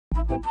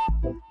Hey,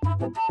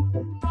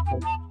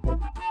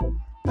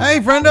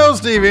 friendo,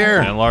 Steve here.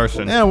 And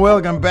Larson. And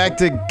welcome back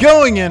to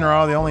Going In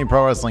Raw, the only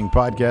pro wrestling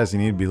podcast you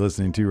need to be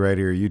listening to right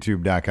here at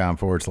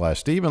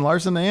youtube.com/Steve and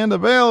Larson, and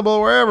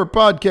available wherever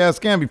podcasts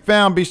can be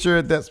found. Be sure to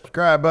hit that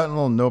subscribe button,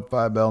 little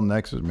notify bell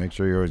next to make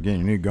sure you're always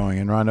getting your new Going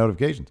In Raw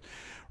notifications.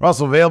 We're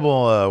also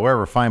available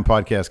wherever fine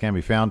podcasts can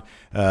be found.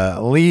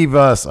 Leave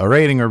us a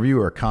rating, or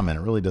review, or a comment.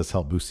 It really does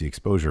help boost the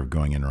exposure of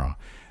Going In Raw.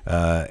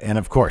 And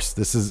of course,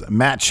 this is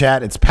Matt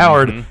Chat. It's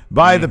powered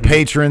by the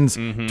patrons.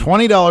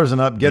 $20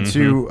 and up gets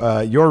you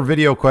your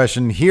video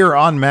question here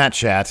on Matt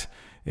Chat.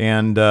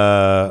 And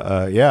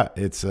yeah,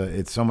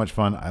 it's so much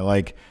fun. I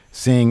like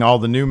seeing all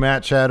the new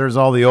Matt Chatters,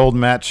 all the old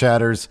Matt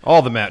Chatters,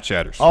 all the Matt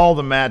Chatters.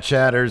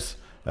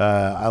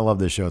 I love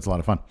this show. It's a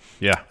lot of fun.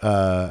 Yeah.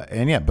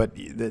 And yeah, but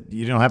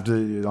you don't have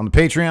to on the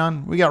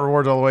Patreon. We got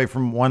rewards all the way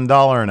from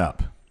 $1 and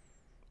up.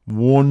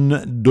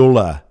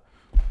 $1.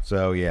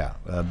 So, yeah,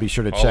 be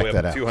sure to check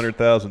that out.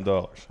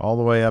 $200,000. All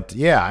the way up to,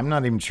 yeah, I'm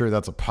not even sure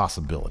that's a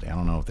possibility. I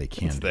don't know if they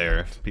can. It's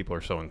there if people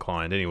are so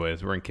inclined.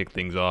 Anyways, we're going to kick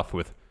things off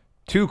with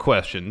two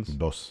questions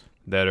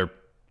that are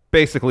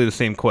basically the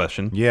same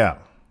question. Yeah.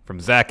 From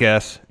Zach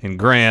S. and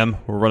Graham.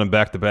 We're running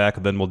back to back,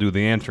 and then we'll do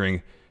the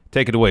answering.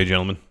 Take it away,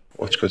 gentlemen.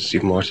 What's good,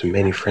 Steve Larson?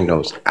 Many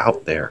friendos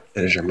out there.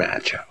 That is your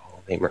Mad Chat Hall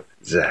of Famer,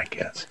 Zach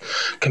S.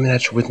 Coming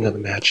at you with another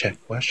Mad Chat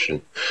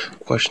question.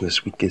 The question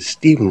this week is,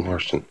 Steven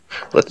Larson,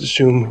 let's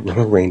assume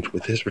Roman Reigns,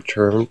 with his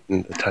return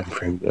in the time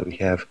frame that we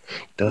have,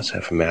 does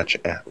have a match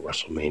at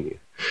WrestleMania.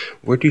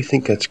 Where do you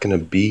think that's going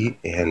to be,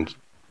 and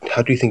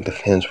how do you think the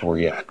fans will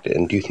react?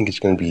 And do you think it's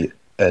going to be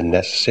a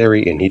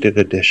necessary and needed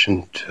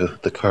addition to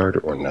the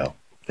card, or no?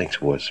 Thanks,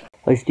 boys.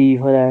 Hi, Steve.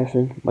 Hi,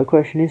 Larson. My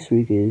question this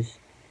week is,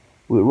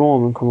 with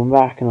Roman coming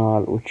back and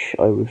all, which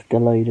I was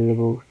delighted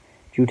about,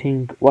 what do you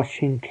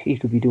think he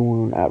could be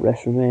doing at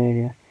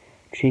WrestleMania?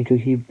 Do you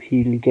think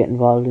he'll get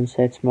involved in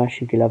Seth's match?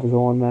 Think he'll have his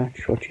own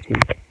match? What do you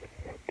think?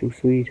 Too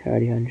sweet,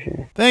 hardy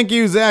handshake. Thank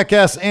you, Zach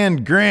S.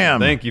 and Graham.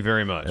 Thank you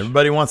very much.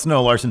 Everybody wants to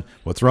know, Larson,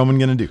 what's Roman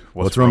going to do?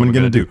 What's Roman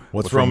going to do?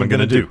 What's Roman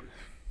going to do?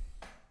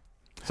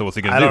 So what's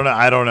he going to do? I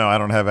don't know. I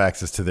don't have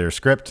access to their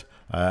script.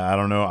 I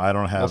don't know. I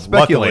don't have. Well,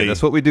 speculate. Luckily,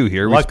 that's what we do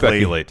here. We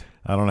speculate.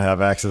 I don't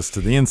have access to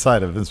the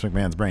inside of Vince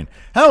McMahon's brain.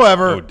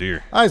 However, oh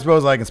dear, I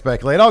suppose I can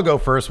speculate. I'll go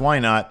first. Why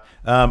not?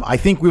 I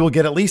think we will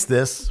get at least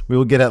this. We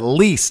will get at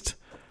least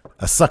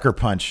a sucker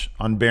punch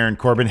on Baron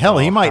Corbin. Hell,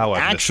 he might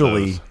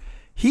actually,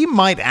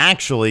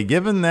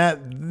 given that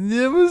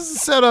it was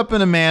set up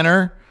in a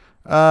manner.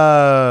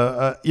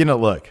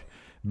 Look,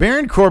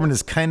 Baron Corbin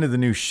is kind of the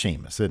new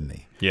Sheamus, isn't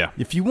he? Yeah.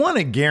 If you want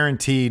a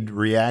guaranteed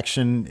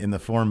reaction in the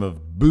form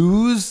of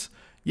boos,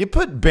 you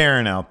put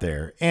Baron out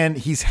there, and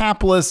he's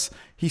hapless.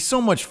 He's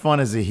so much fun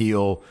as a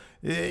heel.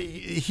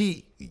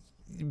 He's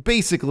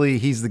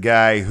the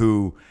guy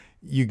who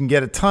you can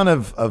get a ton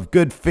of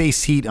good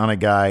face heat on a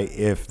guy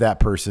if that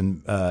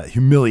person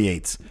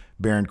humiliates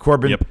Baron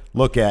Corbin. Yep.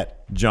 Look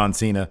at John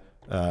Cena,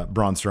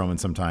 Braun Strowman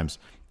sometimes.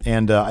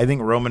 And I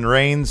think Roman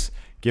Reigns,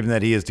 given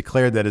that he has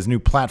declared that his new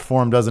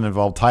platform doesn't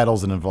involve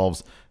titles, it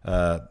involves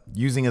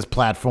using his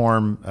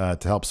platform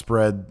to help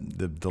spread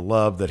the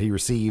love that he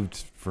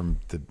received from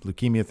the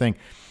leukemia thing.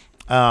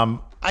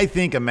 I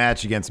think a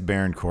match against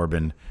Baron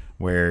Corbin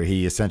where it's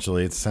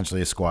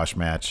essentially a squash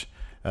match.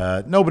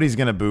 Nobody's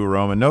going to boo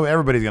Roman. No,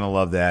 everybody's going to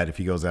love that if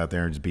he goes out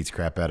there and just beats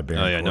crap out of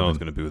Baron Corbin. No one's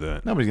going to boo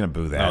that. Nobody's going to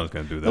boo that. No one's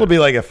going to do that. It'll be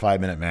like a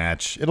 5-minute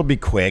match. It'll be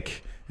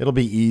quick. It'll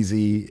be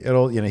easy.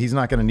 He's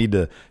not going to need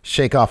to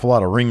shake off a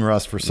lot of ring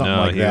rust for something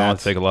like that. No, he won't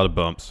take a lot of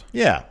bumps.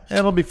 Yeah,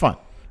 it'll be fun.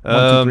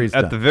 1, 2, 3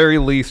 at the very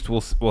least,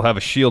 we'll have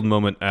a Shield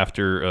moment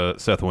after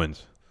Seth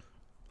wins.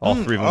 All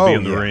three of them will be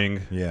in the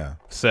ring. Yeah.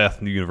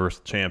 Seth, new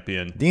Universal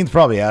Champion. Dean's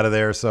probably out of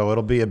there, so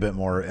it'll be a bit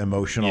more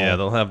emotional. Yeah,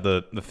 they'll have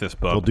the fist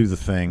bump. They'll do the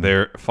thing.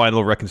 Their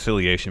final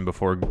reconciliation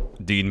before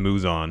Dean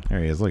moves on. There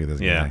he is. Look at this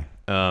guy.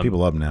 People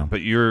love him now.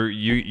 But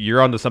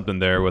you're onto something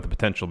there with a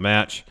potential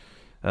match.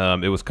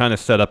 It was kind of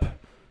set up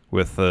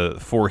with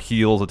 4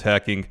 heels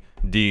attacking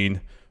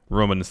Dean,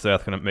 Roman, and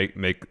Seth kind of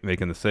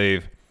making the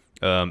save.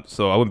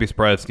 So I wouldn't be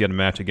surprised to get a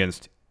match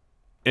against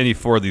any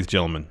 4 of these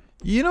gentlemen.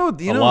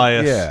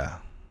 Elias,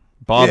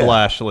 Bob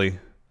Lashley,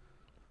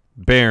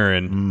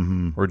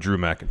 Baron, or Drew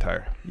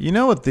McIntyre. You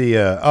know what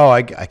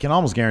I can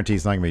almost guarantee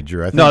it's not going to be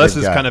Drew. I think this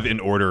is kind of in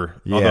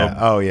order. Yeah.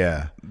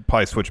 Although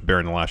probably switch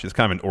Baron and Lashley. It's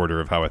kind of in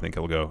order of how I think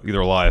it'll go. Either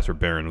Elias or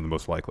Baron are the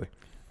most likely.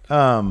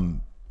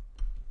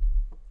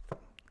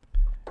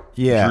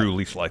 Yeah. Drew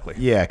least likely.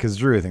 Yeah, because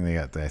Drew, I think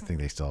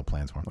they still have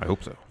plans for him. I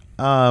hope so.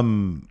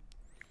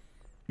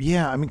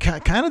 Yeah, I mean,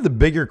 kind of the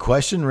bigger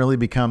question really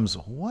becomes,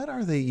 what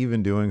are they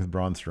even doing with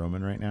Braun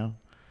Strowman right now?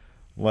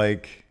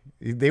 Like,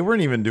 they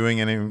weren't even doing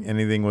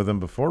anything with him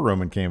before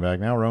Roman came back.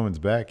 Now Roman's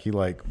back. He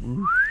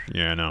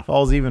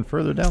falls even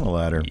further down the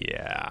ladder.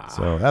 Yeah.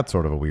 So that's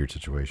sort of a weird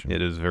situation. It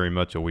is very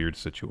much a weird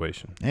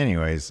situation.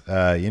 Anyways,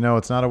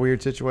 it's not a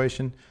weird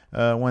situation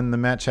when the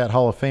Matt Chat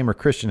Hall of Famer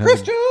Christian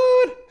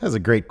has a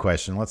great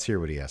question. Let's hear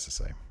what he has to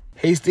say.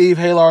 Hey, Steve.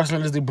 Hey, Larson.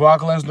 This is the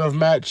Brock Lesnar of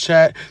Matt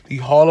Chat, the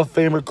Hall of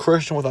Famer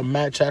Christian, with a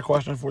Matt Chat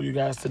question for you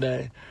guys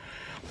today.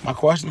 My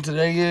question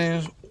today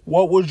is,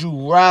 what would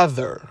you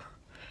rather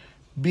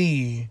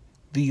be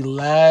the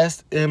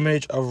last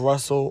image of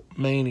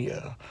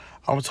WrestleMania?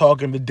 I'm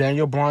talking the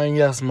Daniel Bryan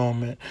yes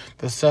moment,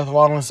 the Seth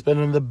Rollins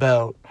spinning the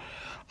belt.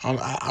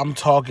 I'm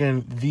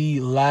talking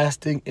the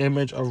lasting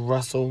image of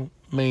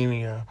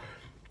WrestleMania.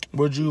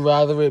 Would you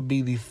rather it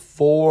be the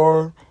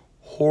 4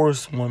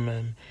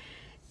 horsewomen,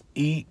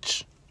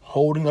 each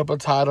holding up a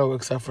title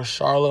except for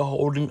Charlotte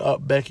holding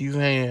up Becky's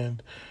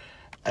hand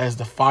as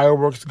the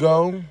fireworks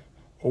go?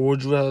 Or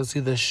would you rather see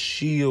the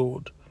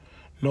Shield,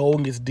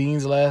 knowing it's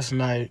Dean's last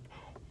night,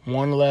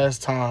 one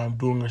last time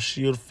doing a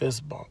Shield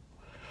fist bump?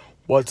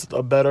 What's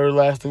a better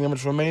lasting image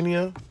for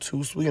Mania?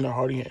 Too Sweet and a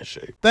hearty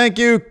handshake. Thank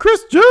you,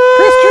 Christian.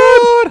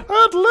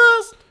 At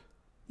last,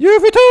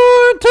 you've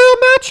returned to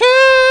my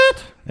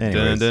chat.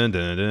 Anyways, Dun,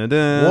 dun, dun, dun,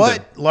 dun,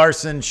 what,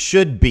 Larson,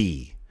 should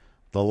be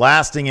the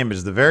lasting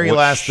image, the very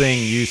last thing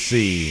you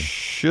see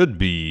should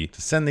be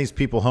to send these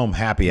people home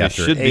happy it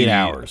after should 8 be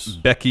hours?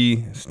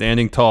 Becky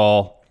standing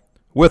tall,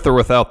 with or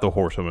without the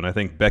horsewoman. I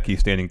think Becky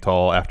standing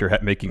tall after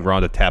making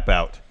Ronda tap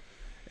out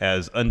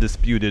as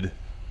undisputed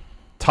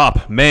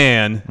top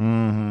man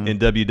in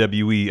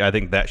WWE. I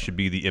think that should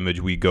be the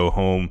image we go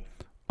home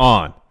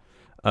on.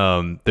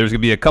 There's going to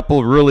be a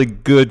couple really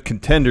good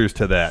contenders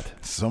to that.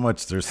 There's so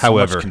much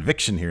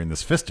conviction here in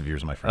this fist of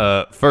yours, my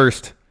friend.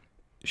 First,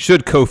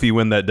 should Kofi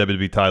win that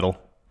WWE title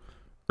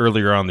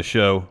earlier on the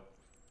show,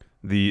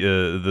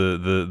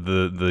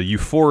 the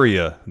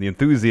euphoria, the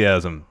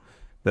enthusiasm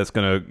that's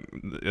going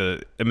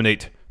to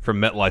emanate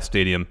from MetLife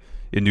Stadium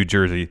in New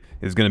Jersey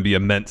is going to be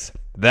immense.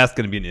 That's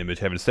going to be an image.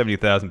 Having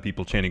 70,000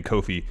 people chanting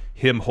Kofi,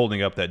 him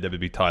holding up that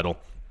WWE title,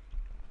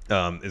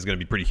 is going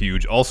to be pretty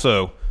huge.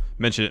 Also,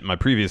 mentioned it in my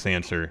previous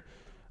answer,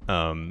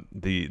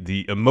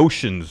 the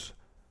emotions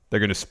they're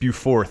going to spew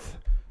forth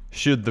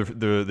should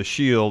the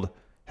Shield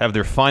have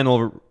their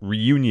final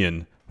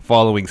reunion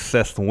following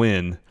Seth's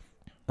win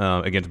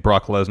against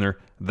Brock Lesnar.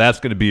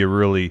 That's going to be a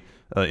really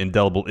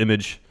indelible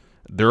image.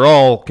 They're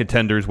all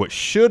contenders. What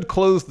should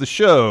close the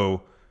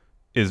show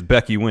is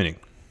Becky winning.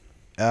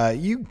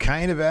 You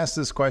kind of asked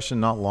this question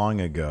not long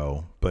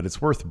ago, but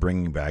it's worth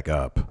bringing back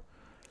up.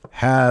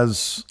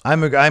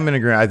 I'm in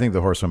agreement. I think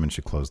the horsewoman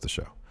should close the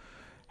show.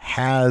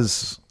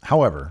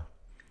 However,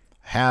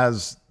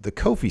 has the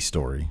Kofi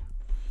story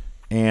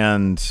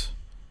and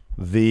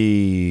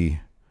the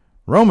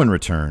Roman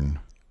return,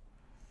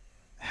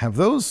 have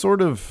those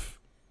sort of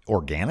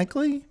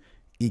organically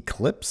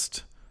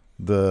eclipsed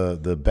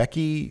the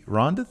Becky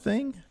Ronda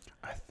thing?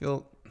 I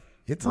feel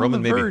it's Roman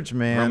on the verge,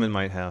 man. Roman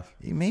might have.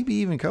 Maybe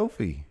even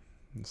Kofi.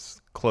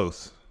 It's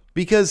close.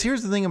 Because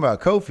here's the thing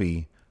about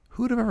Kofi.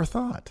 Who'd have ever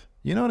thought?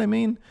 You know what I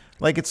mean?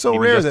 Like, it's so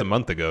Even rare just that a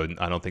month ago,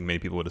 I don't think many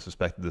people would have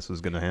suspected this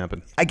was going to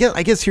happen. I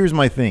guess here's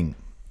my thing.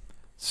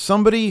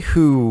 Somebody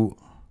who,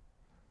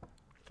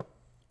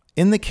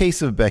 in the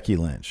case of Becky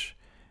Lynch,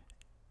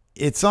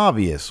 it's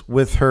obvious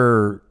with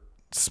her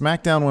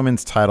SmackDown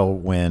Women's title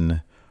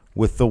win,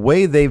 with the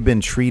way they've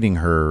been treating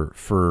her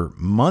for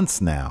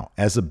months now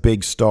as a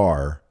big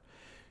star,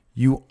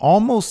 you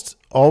almost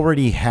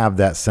already have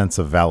that sense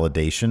of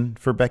validation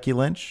for Becky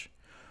Lynch.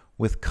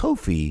 With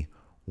Kofi,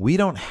 we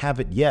don't have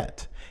it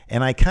yet.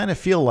 And I kind of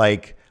feel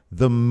like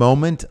the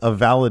moment of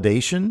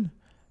validation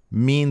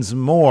means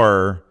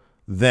more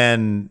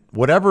than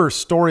whatever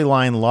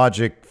storyline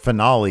logic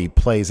finale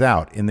plays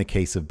out in the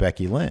case of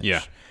Becky Lynch.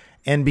 Yeah.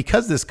 And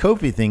because this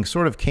Kofi thing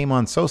sort of came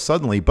on so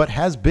suddenly, but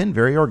has been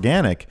very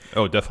organic.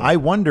 Oh, definitely. I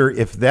wonder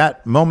if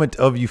that moment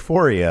of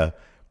euphoria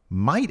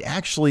might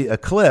actually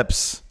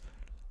eclipse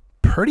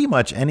pretty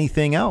much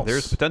anything else.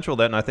 There's potential of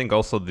that, and I think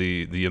also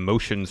the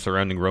emotion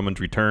surrounding Roman's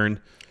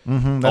return.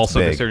 That's also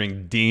big.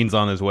 considering Dean's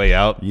on his way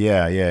out.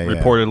 Yeah.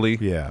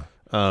 Reportedly. Yeah.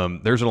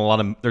 There's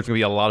going to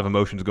be a lot of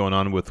emotions going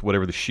on with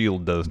whatever the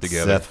Shield does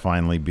together. Seth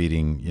finally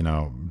beating,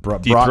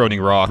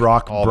 Dethroning Rock.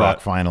 Brock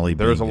finally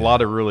beating. There's a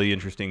lot of really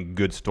interesting,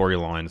 good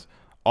storylines.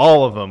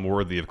 All of them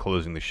worthy of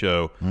closing the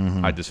show.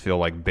 I just feel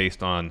like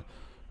based on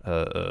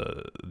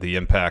the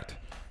impact,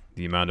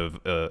 the amount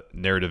of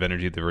narrative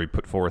energy that we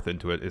put forth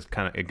into it is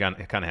kind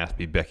of has to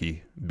be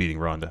Becky beating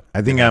Ronda.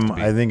 I think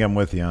I'm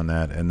with you on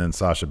that. And then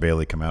Sasha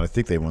Bailey come out. I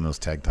think they won those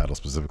tag titles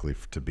specifically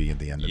to be at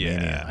the end of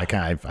Mania. I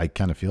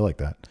kind of feel like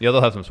that. Yeah,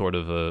 they'll have some sort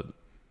of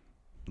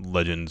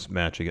Legends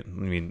match again.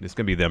 I mean, it's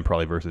gonna be them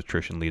probably versus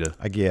Trish and Lita.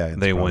 It's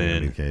they probably win.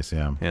 gonna be the case,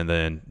 yeah. And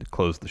then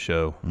close the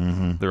show.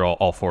 They're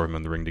all 4 of them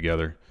in the ring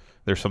together.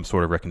 There's some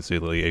sort of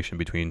reconciliation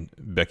between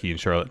Becky and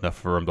Charlotte, enough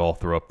for them to all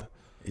throw up.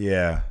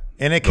 Yeah.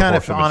 And it kind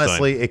of,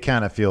 honestly, it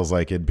kind of feels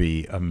like it'd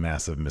be a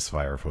massive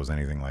misfire if it was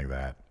anything like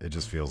that. It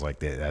just feels like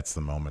that's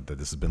the moment that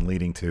this has been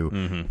leading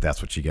to.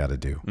 That's what you got to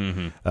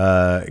do.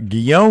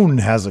 Guillaume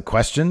has a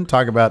question.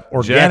 Talk about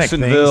organic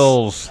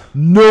Jacksonville's things.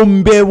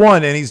 Number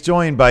 1, and he's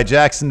joined by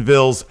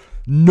Jacksonville's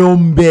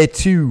number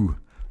 2.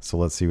 So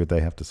let's see what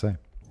they have to say.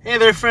 Hey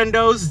there,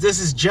 friendos. This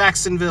is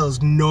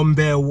Jacksonville's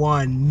number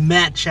 1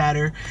 Matt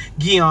Chatter,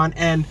 Guion,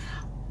 and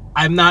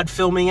I'm not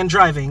filming and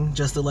driving,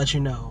 just to let you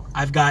know.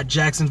 I've got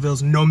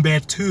Jacksonville's number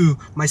 2,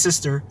 my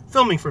sister,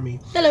 filming for me.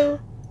 Hello.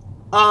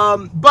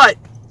 But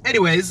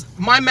Anyways,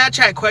 my Matt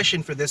Chat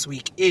question for this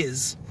week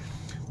is,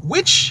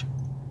 which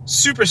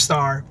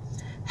superstar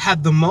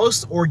had the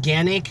most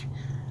organic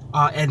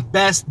and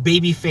best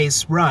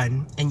babyface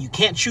run, and you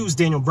can't choose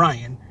Daniel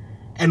Bryan,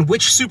 and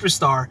which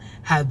superstar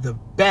had the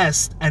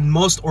best and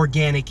most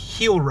organic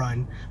heel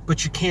run,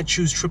 but you can't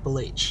choose Triple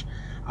H?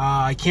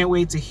 I can't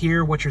wait to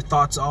hear what your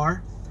thoughts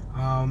are.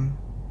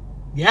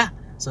 Yeah,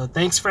 so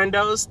thanks,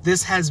 friendos.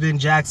 This has been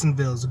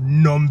Jacksonville's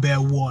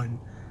 #1.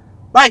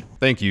 Bye.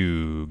 Thank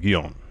you,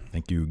 Guillaume.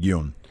 Thank you,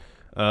 Guillaume.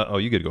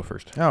 You get to go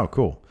first. Oh,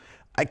 cool.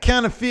 I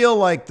kind of feel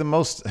like the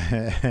most,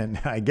 and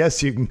I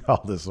guess you can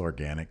call this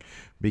organic,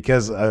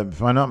 because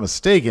if I'm not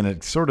mistaken,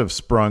 it sort of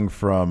sprung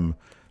from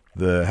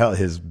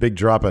his big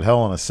drop at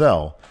Hell in a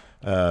Cell,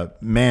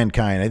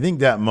 Mankind. I think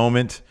that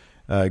moment,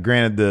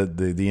 granted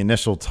the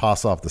initial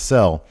toss off the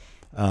cell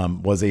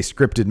was a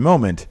scripted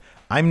moment.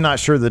 I'm not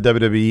sure the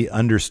WWE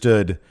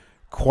understood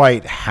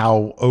quite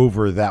how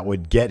over that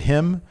would get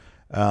him,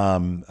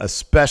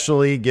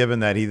 especially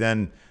given that he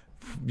then,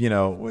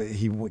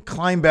 he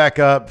climbed back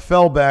up,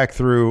 fell back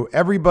through.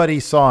 Everybody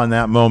saw in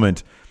that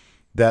moment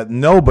that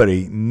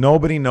nobody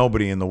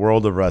in the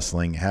world of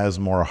wrestling has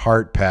more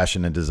heart,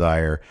 passion, and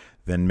desire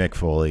than Mick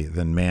Foley,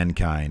 than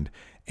Mankind.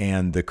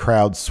 And the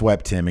crowd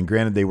swept him. And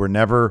granted, they were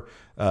never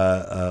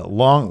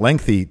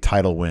lengthy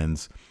title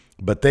wins,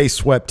 but they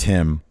swept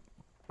him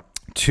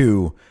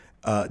to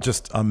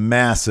just a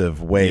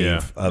massive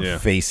wave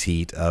of face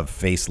heat, of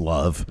face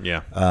love.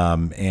 Yeah.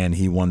 And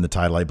he won the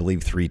title, I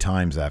believe, 3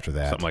 times after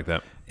that. Something like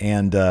that.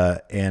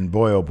 And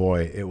boy, oh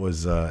boy, it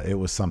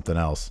was something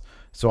else.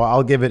 So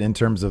I'll give it, in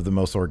terms of the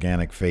most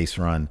organic face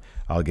run,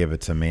 I'll give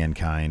it to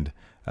Mankind.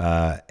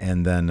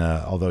 And then,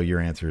 although your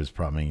answer is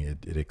probably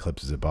it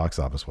eclipses it box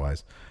office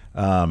wise.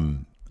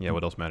 Yeah,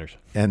 what else matters?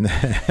 And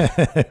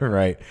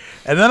right.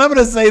 And then I'm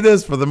going to say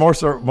this for the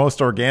most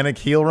organic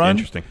heel run.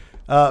 Interesting.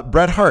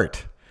 Bret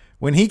Hart,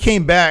 when he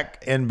came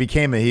back and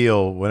became a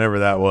heel, whenever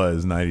that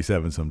was,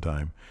 97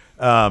 sometime,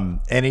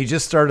 and he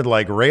just started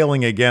like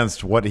railing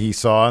against what he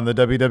saw in the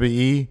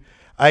WWE,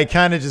 I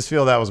kind of just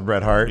feel that was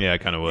Bret Hart. Yeah,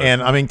 it kind of was.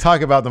 And I mean,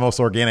 talk about the most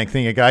organic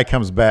thing. A guy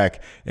comes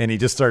back and he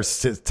just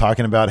starts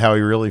talking about how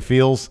he really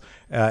feels,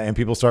 and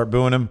people start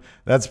booing him.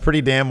 That's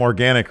pretty damn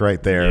organic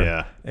right there.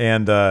 Yeah.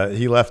 And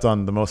he left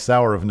on the most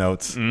sour of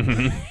notes.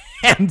 Mm-hmm.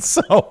 And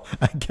so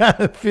I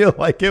kind of feel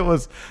like it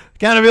was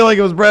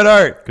Bret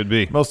Hart. Could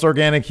be. Most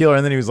organic healer.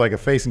 And then he was like a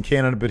face in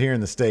Canada, but here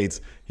in the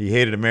States, he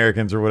hated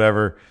Americans or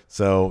whatever.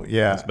 So,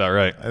 yeah. That's about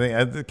right.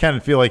 I kind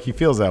of feel like he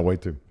feels that way,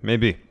 too.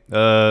 Maybe.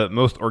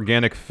 Most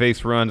organic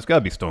face run, it's got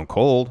to be Stone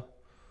Cold.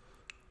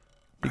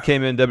 He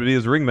came in WWE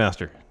as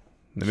ringmaster.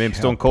 They made him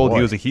Stone Cold. Boy.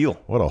 He was a heel.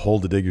 What a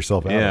hole to dig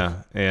yourself out of.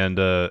 Yeah, and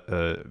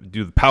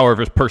due to the power of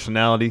his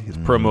personality, his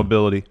pro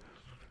mobility,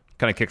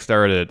 kind of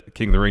kickstarted at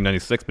King of the Ring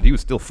 96, but he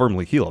was still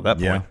firmly heel at that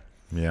point.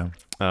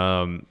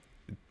 Yeah.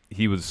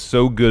 He was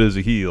so good as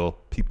a heel.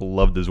 People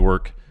loved his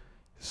work.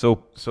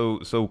 So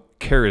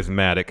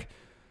charismatic.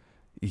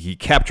 He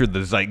captured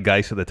the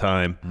zeitgeist of the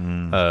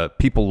time.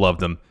 People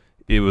loved him.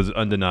 It was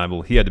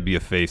undeniable. He had to be a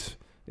face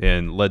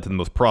and led to the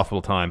most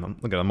profitable time.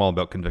 I'm all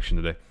about conviction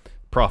today.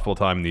 Profitable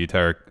time in the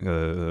entire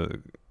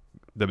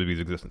WWE's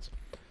existence.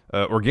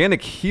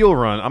 Organic heel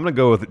run, I'm going to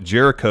go with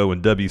Jericho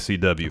and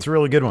WCW. It's a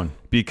really good one.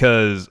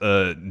 Because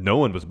no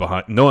one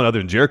other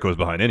than Jericho was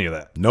behind any of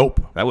that. Nope.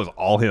 That was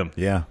all him.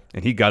 Yeah.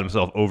 And he got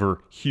himself over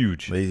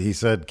huge. He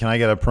said, "Can I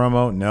get a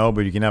promo?" No,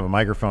 but you can have a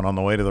microphone on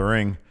the way to the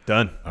ring.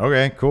 Done.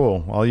 Okay,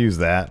 cool. I'll use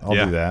that. I'll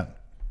do that.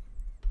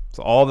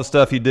 So all the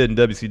stuff he did in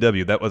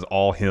WCW, that was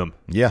all him.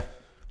 Yeah.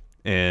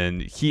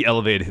 And he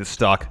elevated his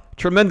stock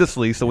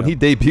tremendously. So when he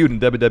debuted in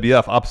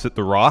WWF opposite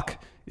The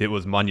Rock, it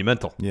was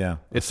monumental. Yeah.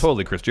 It's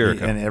totally Chris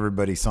Jericho. And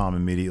everybody saw him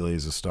immediately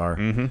as a star.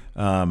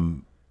 Mm-hmm.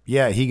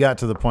 Yeah, he got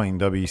to the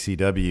point in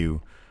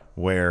WCW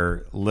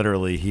where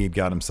literally he had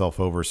got himself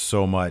over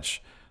so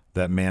much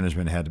that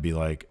management had to be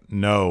like,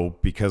 no,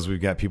 because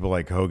we've got people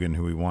like Hogan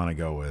who we want to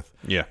go with.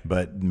 Yeah.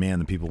 But, man,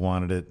 the people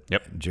wanted it.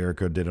 Yep.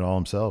 Jericho did it all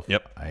himself.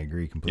 Yep. I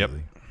agree completely.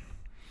 Yep.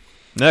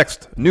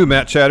 Next, new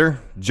Matt Chatter.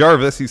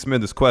 Jarvis, he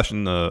submitted this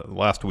question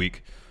last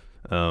week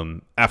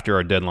after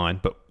our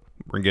deadline, but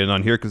we're going to get it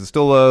on here because it's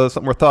still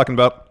something worth talking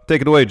about.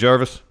 Take it away,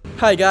 Jarvis.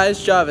 Hi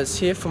guys, Jarvis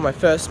here for my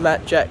first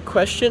Matt Jack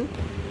question.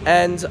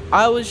 And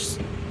I was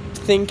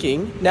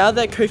thinking, now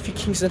that Kofi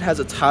Kingston has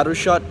a title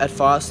shot at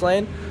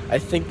Fastlane, I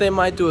think they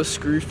might do a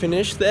screw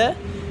finish there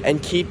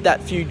and keep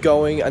that feud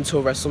going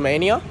until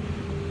WrestleMania.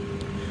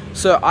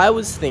 So I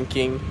was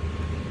thinking,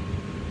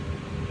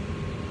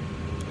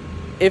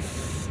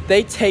 if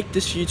they take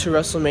this feud to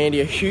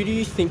WrestleMania, who do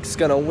you think is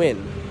going to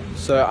win?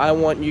 So I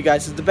want you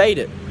guys to debate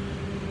it.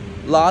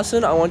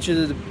 Larson, I want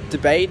you to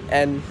debate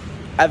and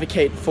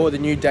advocate for the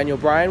new Daniel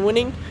Bryan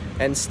winning.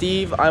 And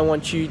Steve, I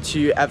want you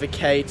to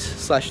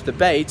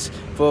advocate/debate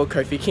for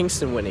Kofi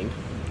Kingston winning.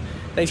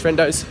 Thanks,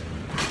 friendos.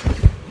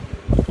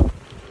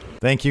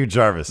 Thank you,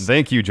 Jarvis.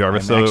 Thank you,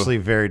 Jarvis. I'm actually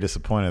very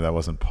disappointed that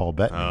wasn't Paul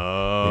Bettany.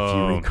 If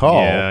you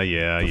recall,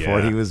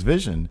 before he was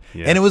Vision.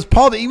 Yeah. And it was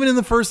Paul, even in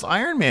the first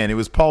Iron Man, it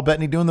was Paul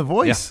Bettany doing the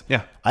voice.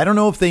 Yeah. I don't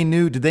know if they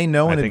knew, did they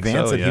know in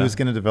advance that he yeah. was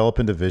going to develop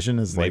into Vision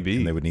as Maybe.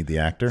 and they would need the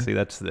actor? See,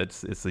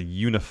 it's a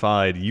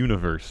unified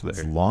universe there.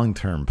 It's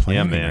long-term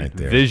planning right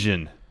there.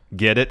 Vision.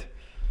 Get it?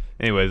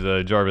 Anyways,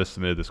 Jarvis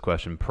submitted this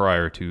question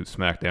prior to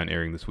SmackDown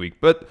airing this week,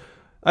 but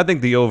I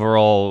think the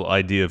overall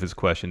idea of his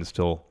question is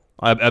still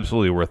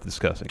absolutely worth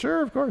discussing.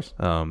 Sure, of course.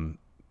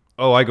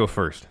 I go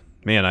first.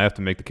 Man, I have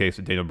to make the case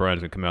that Daniel Bryan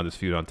is going to come out of this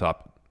feud on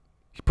top.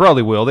 He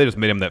probably will. They just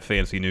made him that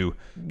fancy new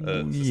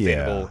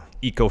sustainable,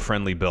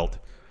 eco-friendly belt.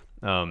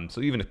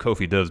 So even if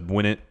Kofi does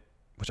win it,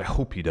 which I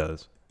hope he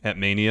does, at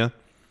Mania,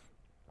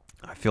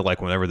 I feel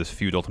like whenever this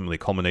feud ultimately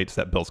culminates,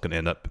 that belt's going to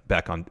end up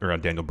back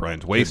around Daniel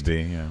Bryan's waist. Could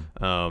be, yeah.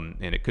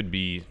 And it could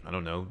be, I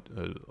don't know,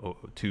 a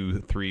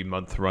 2-3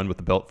 month run with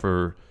the belt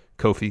for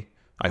Kofi.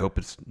 I hope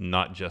it's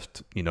not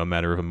just, a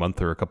matter of a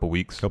month or a couple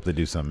weeks. Hope they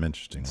do something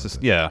interesting with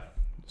it. Yeah,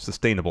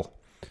 sustainable.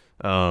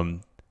 To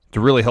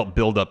really help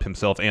build up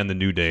himself and the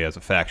New Day as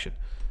a faction.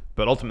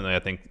 But ultimately, I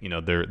think,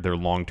 their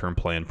long-term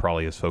plan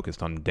probably is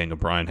focused on Daniel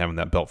Bryan having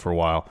that belt for a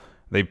while.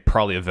 They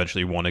probably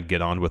eventually want to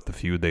get on with the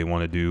feud they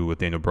want to do with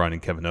Daniel Bryan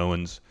and Kevin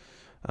Owens,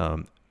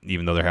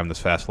 even though they're having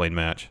this Fastlane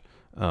match.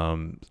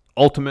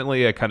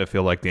 Ultimately, I kind of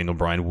feel like Daniel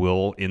Bryan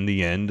will, in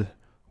the end,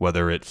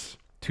 whether it's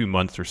 2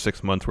 months or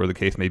 6 months, where the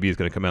case may be, is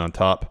going to come out on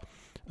top.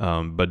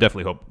 But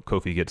definitely hope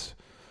Kofi gets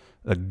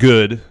a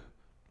good,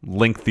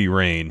 lengthy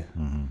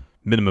reign,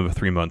 minimum of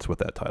 3 months with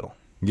that title.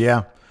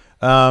 Yeah.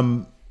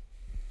 I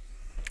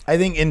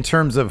think in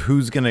terms of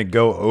who's going to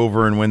go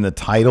over and win the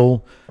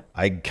title,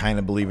 I kind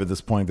of believe at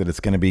this point that it's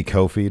going to be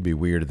Kofi. It'd be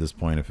weird at this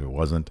point if it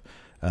wasn't.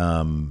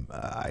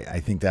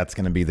 I think that's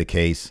going to be the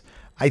case.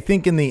 I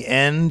think in the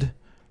end,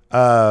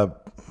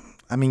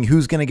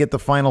 who's going to get the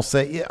final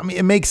say? Yeah,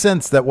 it makes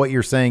sense that what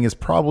you're saying is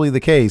probably the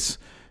case.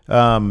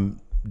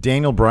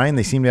 Daniel Bryan,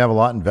 they seem to have a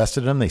lot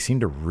invested in him. They seem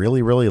to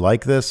really, really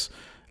like this.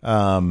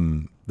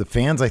 The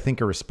fans, I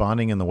think, are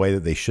responding in the way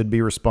that they should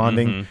be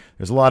responding.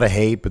 There's a lot of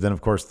hate, but then,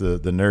 of course, the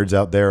nerds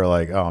out there are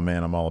like, oh,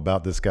 man, I'm all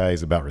about this guy.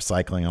 He's about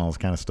recycling and all this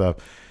kind of stuff.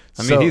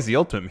 He's the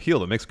ultimate heel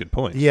that makes good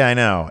points. Yeah, I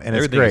know. And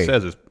everything it's great. he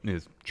says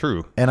is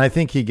true. And I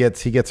think he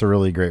gets a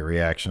really great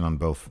reaction on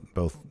both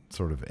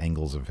sort of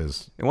angles of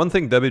his And one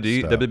thing stuff.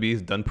 WWE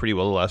has done pretty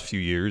well the last few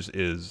years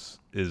is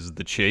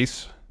the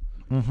chase.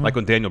 Like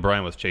when Daniel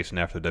Bryan was chasing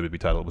after the WWE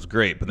title, it was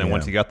great. But then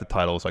once he got the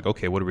title, it's like,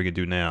 okay, what are we going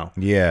to do now?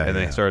 Yeah. And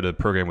then they started a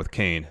program with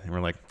Kane. And we're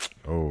like,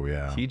 oh,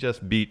 yeah. He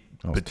just beat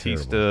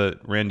Batista,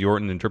 terrible. Randy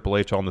Orton, and Triple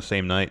H all on the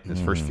same night.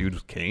 His first feud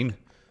with Kane.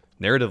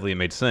 Narratively, it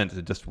made sense.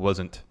 It just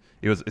wasn't.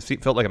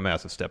 It felt like a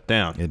massive step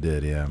down. It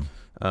did, yeah.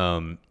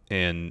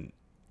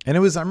 And it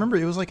was, I remember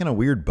it was like in a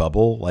weird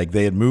bubble. Like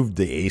they had moved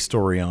the A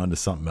story on to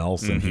something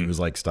else, and he was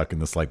like stuck in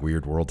this like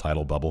weird world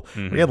title bubble.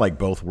 We had like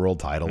both world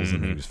titles,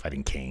 and he was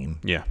fighting Kane.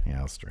 Yeah. Yeah,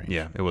 it was strange.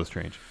 Yeah, it was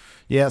strange.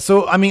 Yeah,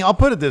 so I'll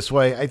put it this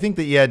way. I think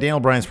that Daniel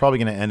Bryan's probably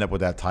going to end up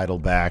with that title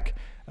back.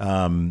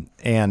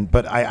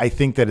 But I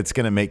think that it's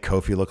going to make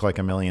Kofi look like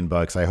 $1 million.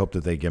 I hope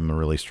that they give him a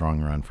really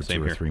strong run for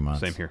 2 or 3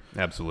 months. Same here.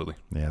 Absolutely.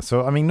 Yeah.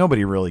 So,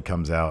 nobody really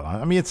comes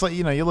out. It's like,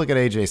 you look at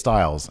AJ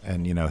Styles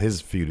and, his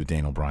feud with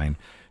Daniel Bryan.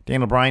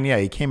 Daniel Bryan, yeah,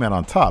 he came out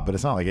on top, but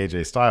it's not like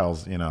AJ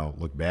Styles,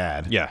 looked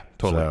bad. Yeah,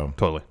 totally. So,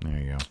 totally. There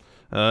you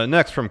go.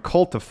 Next, from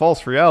Cult of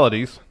False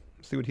Realities.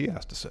 Let's see what he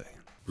has to say.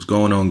 What's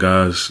going on,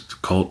 guys?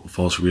 Cult of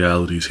False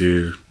Realities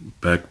here,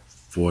 back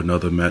for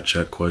another Matt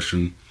Chat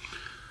question.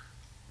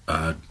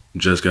 I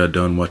just got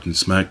done watching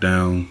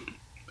SmackDown,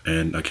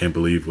 and I can't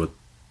believe what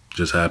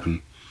just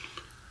happened.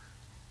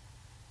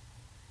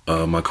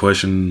 My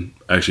question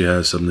actually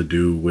has something to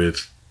do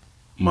with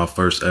my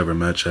first ever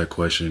Matt Chat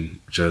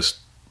question, just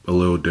a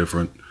little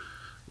different.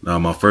 Now,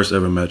 my first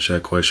ever Matt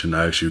Chat question,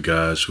 I asked you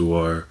guys who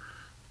are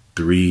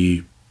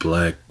 3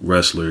 black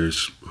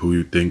wrestlers who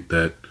you think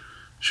that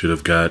should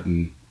have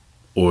gotten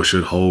or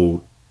should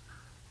hold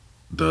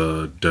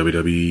the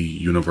WWE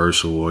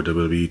Universal or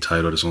WWE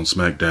title that's on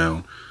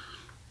SmackDown.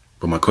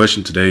 But my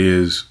question today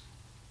is,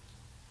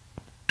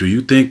 do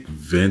you think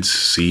Vince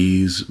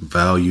sees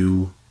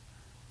value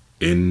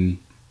in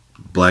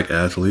black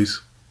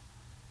athletes?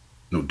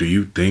 No, do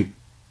you think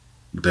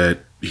that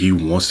he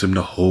wants them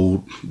to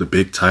hold the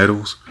big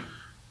titles?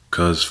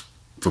 Because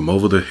from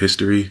over the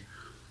history,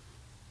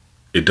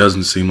 it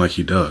doesn't seem like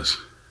he does.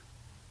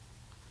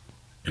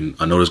 And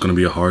I know it's going to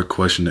be a hard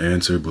question to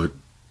answer, but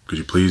could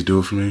you please do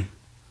it for me?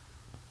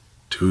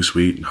 Too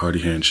sweet and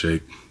hearty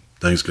handshake.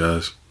 Thanks,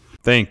 guys.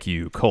 Thank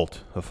you,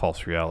 Cult of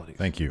False Realities.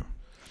 Thank you.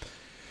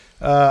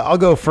 I'll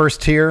go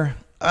first here.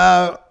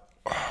 I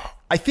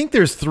think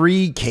there's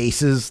 3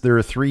 cases. There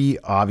are 3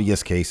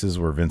 obvious cases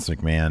where Vince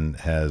McMahon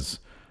has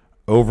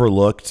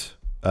overlooked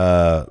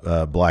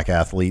black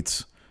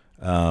athletes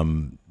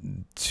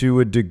to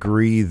a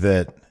degree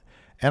that,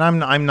 and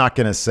I'm not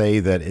going to say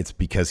that it's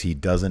because he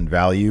doesn't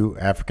value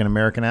African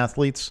American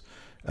athletes,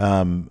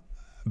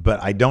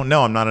 but I don't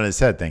know. I'm not on his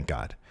head, thank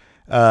God.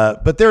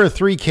 But there are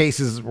 3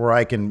 cases where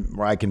I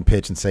can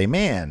pitch and say,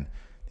 man,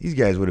 these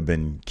guys would have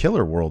been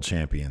killer world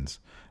champions.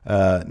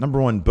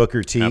 Number 1,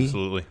 Booker T.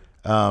 Absolutely.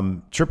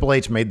 Triple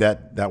H made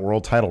that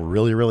world title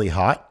really, really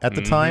hot at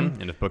the time.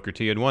 And if Booker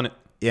T had won it.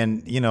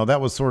 And,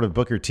 that was sort of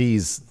Booker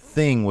T's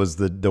thing, was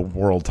the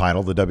world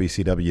title, the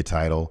WCW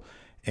title.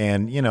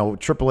 And,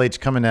 Triple H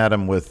coming at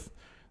him with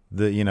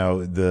the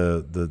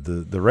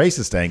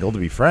racist angle, to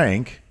be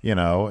frank,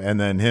 and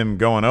then him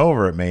going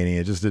over at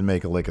Mania, it just didn't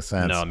make a lick of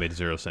sense. No, it made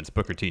zero sense.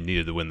 Booker T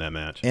needed to win that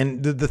match.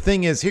 And the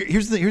thing is,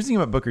 here's the thing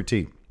about Booker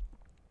T.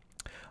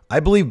 I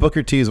believe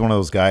Booker T is one of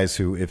those guys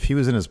who, if he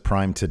was in his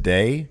prime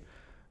today,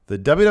 the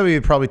WWE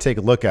would probably take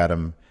a look at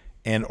him,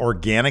 and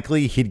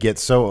organically he'd get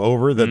so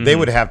over that they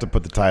would have to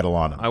put the title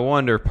on him. I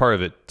wonder, part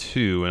of it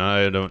too, and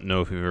I don't know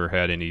if we've ever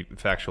had any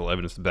factual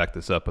evidence to back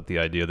this up, but the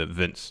idea that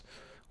Vince,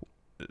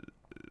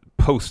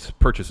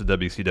 post-purchase of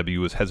WCW,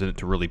 was hesitant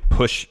to really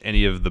push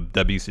any of the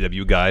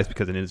WCW guys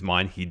because in his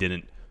mind he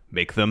didn't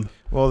make them.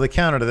 Well, the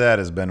counter to that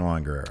is Benoit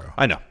and Guerrero.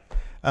 I know.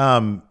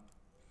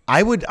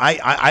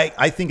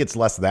 I think it's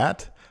less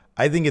that.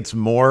 I think it's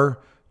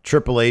more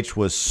Triple H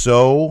was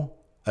so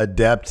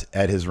adept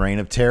at his reign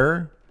of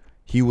terror.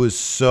 He was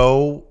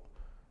at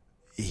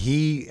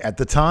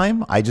the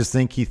time, I just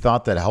think he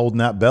thought that holding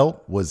that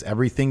belt was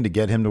everything to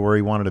get him to where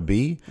he wanted to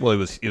be. Well, it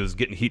was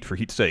getting heat for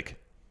heat's sake.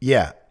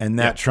 Yeah, and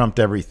that trumped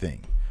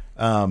everything.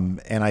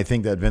 And I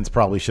think that Vince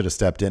probably should have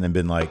stepped in and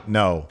been like,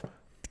 no,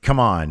 come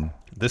on.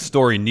 This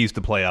story needs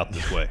to play out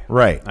this way.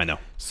 Right. I know.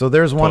 So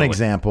there's one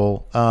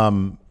example.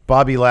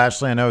 Bobby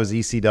Lashley, I know, is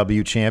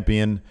ECW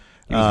champion.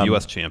 He was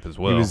U.S. champ as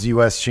well. He was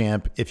U.S.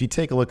 champ. If you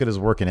take a look at his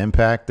work in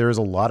Impact, there is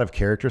a lot of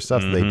character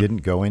stuff that they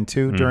didn't go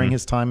into during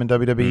his time in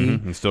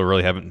WWE. And still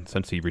really haven't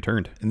since he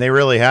returned. And they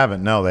really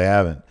haven't. No, they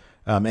haven't.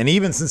 And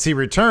even since he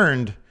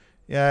returned,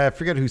 I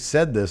forget who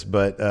said this,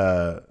 but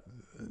I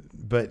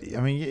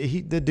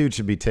mean, the dude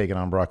should be taking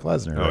on Brock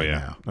Lesnar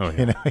now. Oh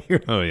yeah.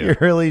 You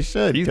really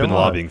should. He's been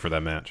lobbying for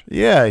that match.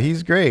 Yeah,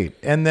 he's great.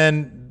 And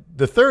then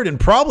the third, and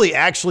probably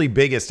actually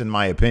biggest in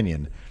my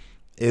opinion,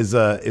 is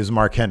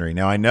Mark Henry.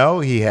 Now, I know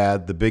he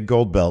had the big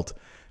gold belt.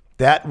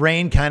 That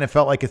reign kind of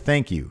felt like a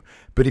thank you.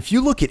 But if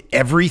you look at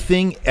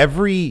everything,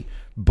 every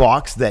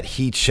box that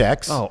he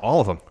checks. Oh,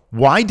 all of them.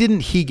 Why didn't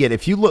he get,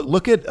 if you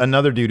look at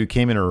another dude who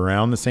came in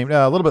around the same,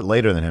 a little bit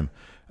later than him,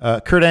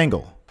 Kurt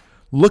Angle.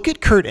 Look at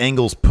Kurt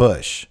Angle's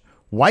push.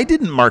 Why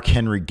didn't Mark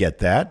Henry get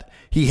that?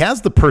 He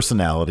has the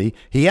personality.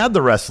 He had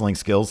the wrestling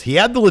skills. He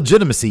had the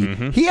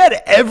legitimacy. He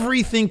had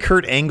everything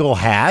Kurt Angle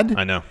had.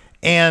 I know.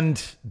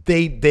 And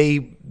they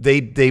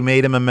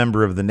made him a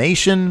member of the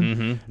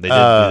nation. They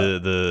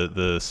did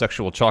the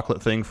sexual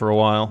chocolate thing for a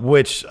while,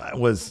 which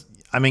was,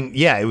 I mean,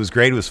 yeah, it was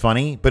great. It was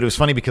funny, but it was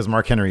funny because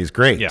Mark Henry is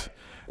great. Yeah.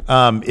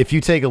 If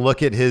you take a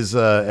look at his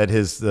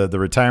the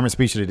retirement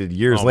speech that he did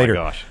years later,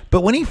 gosh.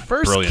 But when he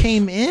first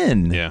came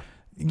in,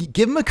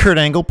 give him a Kurt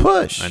Angle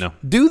push. I know.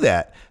 Do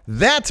that.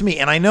 That to me,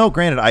 and I know,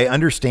 granted, I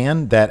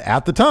understand that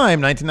at the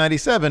time,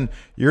 1997,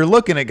 you're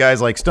looking at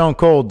guys like Stone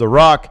Cold, The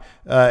Rock,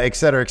 et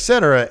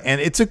cetera, and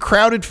it's a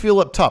crowded field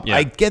up top. Yeah.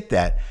 I get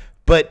that.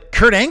 But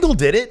Kurt Angle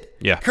did it.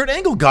 Yeah. Kurt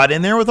Angle got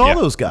in there with all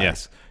those guys.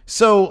 Yeah.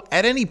 So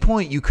at any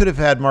point, you could have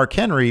had Mark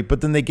Henry,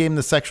 but then they gave him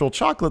the sexual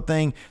chocolate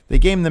thing. They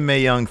gave him the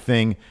Mae Young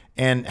thing.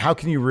 And how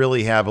can you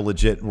really have a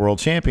legit world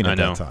champion at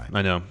that time?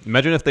 I know.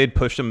 Imagine if they'd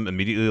pushed him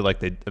immediately like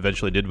they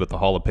eventually did with the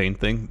Hall of Pain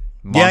thing.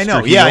 Yeah, I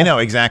know. Yeah, I know.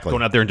 Exactly.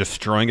 Going out there and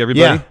destroying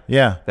everybody.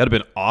 Yeah. That'd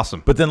have been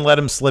awesome. But then let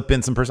him slip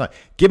in some personality.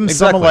 Give him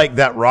some of like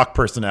that Rock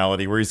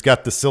personality where he's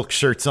got the silk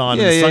shirts on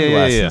and the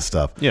sunglasses and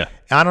stuff. Yeah.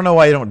 I don't know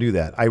why you don't do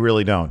that. I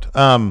really don't.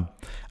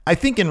 I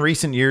think in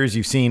recent years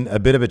you've seen a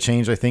bit of a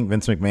change. I think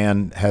Vince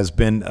McMahon has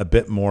been a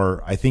bit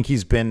more, I think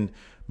he's been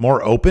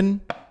more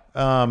open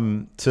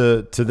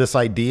to this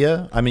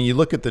idea. I mean, you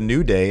look at the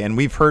New Day, and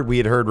we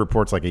had heard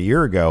reports like a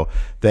year ago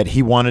that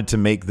he wanted to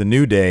make the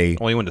New Day.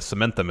 Well, he wanted to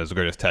cement them as the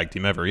greatest tag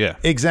team ever. Yeah,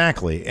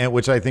 exactly, and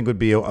which I think would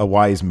be a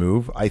wise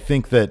move. I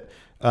think that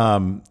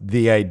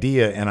the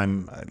idea,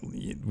 and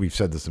we've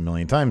said this a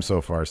million times so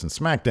far since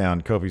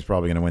SmackDown, Kofi's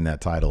probably going to win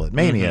that title at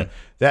Mania.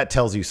 That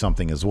tells you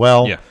something as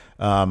well. Yeah.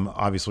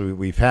 Obviously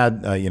we've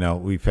had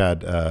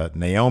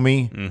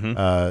Naomi.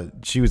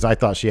 I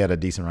thought she had a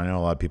decent run. I know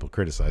a lot of people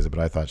criticize it, but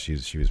I thought she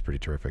was pretty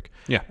terrific.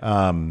 Yeah.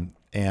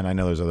 And I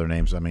know there's other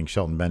names. I mean,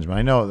 Shelton Benjamin.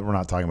 I know that we're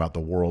not talking about the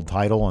world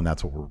title, and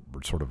that's what we're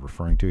sort of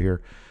referring to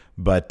here.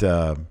 But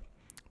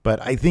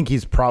I think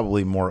he's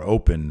probably more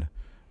open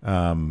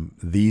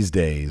these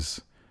days.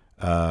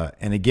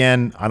 And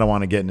again, I don't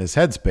want to get in his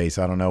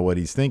headspace. I don't know what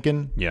he's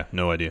thinking. Yeah,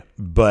 no idea.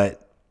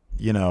 But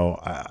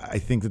I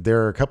think that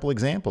there are a couple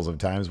examples of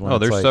times when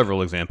there's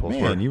several examples.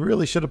 Man, you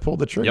really should have pulled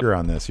the trigger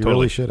on this. You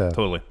really should have.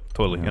 Totally.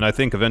 Yeah. And I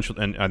think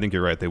eventually, and I think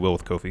you're right, they will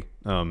with Kofi.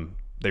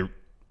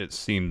 It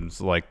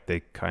seems like they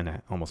kind of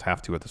almost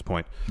have to at this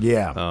point.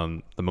 Yeah.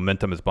 The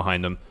momentum is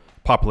behind them.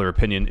 Popular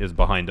opinion is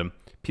behind them.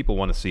 People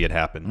want to see it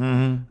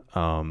happen.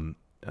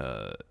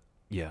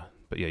 Yeah.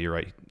 But yeah, you're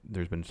right.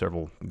 There's been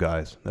several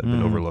guys that have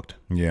been overlooked.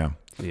 Yeah.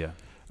 Yeah.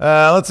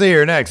 Let's see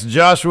here next.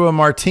 Joshua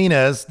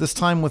Martinez, this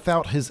time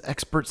without his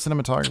expert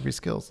cinematography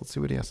skills. Let's see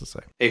what he has to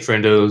say. Hey,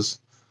 friendos.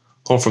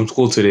 home from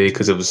school today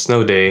because it was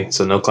snow day,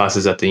 so no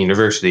classes at the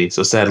university.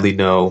 So sadly,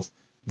 no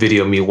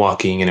video of me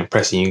walking and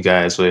impressing you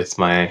guys with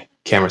my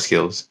camera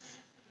skills.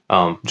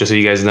 Just so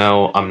you guys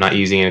know, I'm not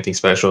using anything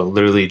special.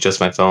 Literally just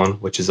my phone,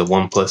 which is a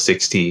OnePlus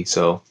 6T.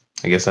 So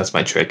I guess that's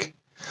my trick.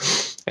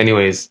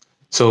 Anyways,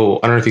 so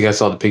I don't know if you guys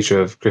saw the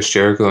picture of Chris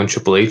Jericho and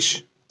Triple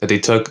H that they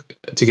took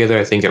together,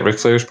 I think, at Ric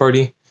Flair's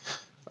party.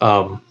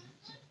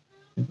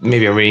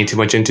 Maybe I'm reading too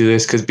much into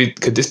this. Could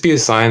this be a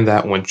sign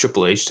that when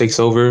Triple H takes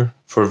over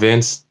for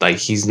Vince, like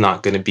he's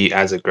not going to be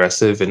as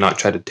aggressive and not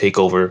try to take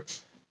over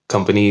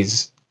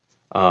companies?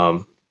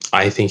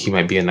 I think he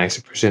might be a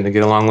nicer person to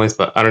get along with,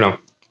 but I don't know.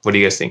 What do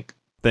you guys think?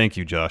 Thank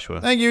you, Joshua.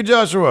 Thank you,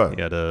 Joshua.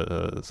 He had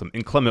some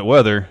inclement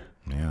weather.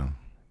 Yeah.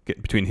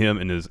 Get between him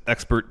and his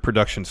expert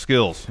production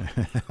skills.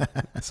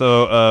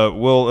 So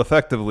will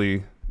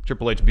effectively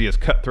Triple H be as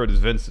cutthroat as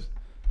Vince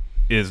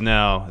is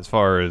now as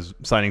far as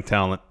signing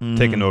talent,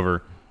 taking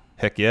over?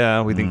 Heck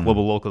yeah, we think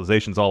global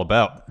localization is all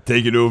about.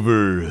 Take it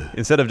over.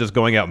 Instead of just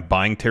going out and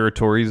buying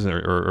territories he's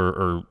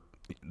going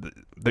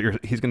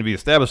to be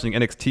establishing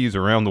NXTs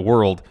around the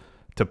world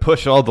to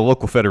push all the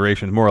local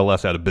federations more or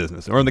less out of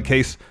business. Or in the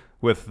case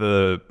with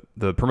the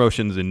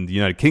promotions in the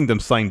United Kingdom,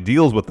 sign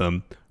deals with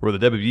them where the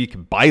WWE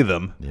can buy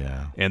them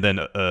and then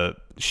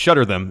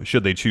shutter them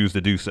should they choose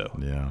to do so.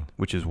 Yeah,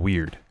 which is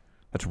weird.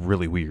 That's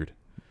really weird.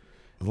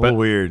 A little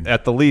weird.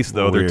 At the least,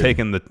 though, they're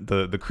taking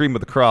the cream of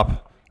the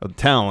crop of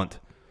talent,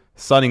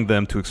 signing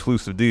them to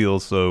exclusive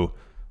deals. So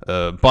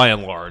by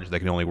and large, they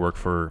can only work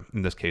for,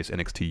 in this case,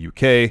 NXT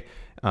UK.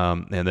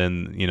 And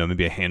then,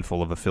 maybe a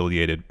handful of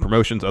affiliated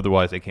promotions.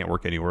 Otherwise, they can't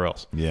work anywhere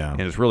else. Yeah.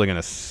 And it's really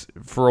going to,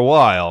 for a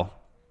while,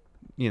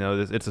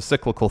 it's a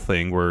cyclical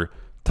thing where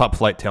top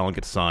flight talent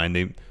gets signed.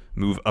 They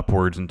move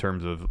upwards in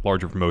terms of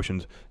larger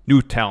promotions.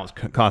 New talent's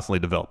constantly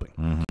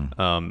developing.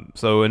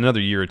 So in another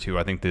year or two,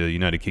 I think the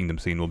United Kingdom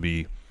scene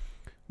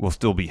will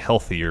still be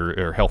healthier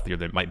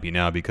than it might be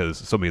now because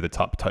so many of the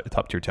top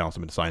tier talents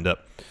have been signed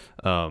up.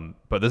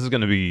 But this is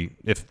going to be,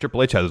 if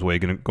Triple H has his way,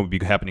 going to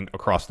be happening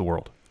across the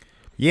world.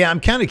 Yeah,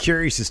 I'm kind of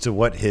curious as to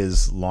what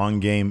his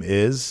long game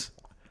is.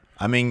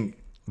 I mean,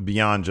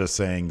 beyond just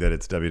saying that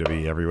it's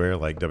WWE everywhere,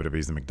 like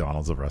WWE's the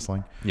McDonald's of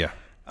wrestling. Yeah.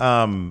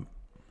 I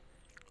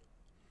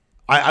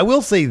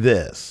will say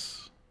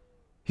this.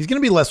 He's going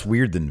to be less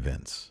weird than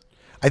Vince.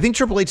 I think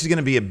Triple H is going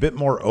to be a bit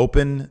more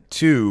open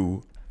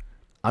to,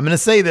 I'm going to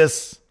say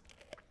this,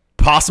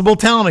 possible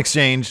talent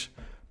exchange.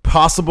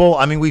 Possible.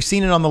 I mean, we've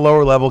seen it on the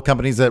lower level,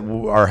 companies that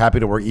are happy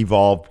to work,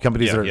 Evolve,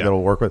 companies that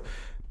will work with.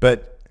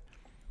 But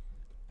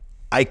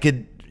I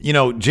could,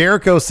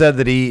 Jericho said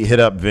that he hit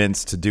up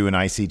Vince to do an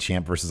IC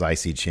champ versus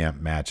IC champ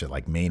match at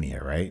like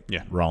Mania, right?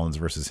 Yeah. Rollins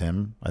versus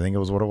him, I think it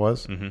was what it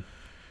was.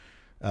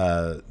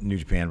 New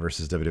Japan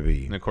versus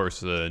WWE. And of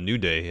course, New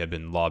Day had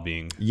been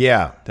lobbying to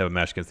have a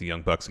match against the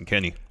Young Bucks and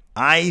Kenny.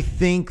 I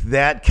think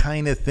that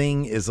kind of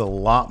thing is a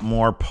lot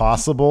more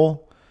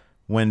possible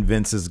when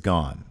Vince is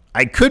gone.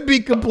 I could be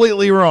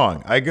completely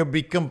wrong. I could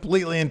be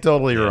completely and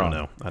totally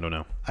wrong. I don't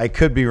know. I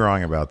could be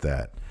wrong about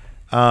that.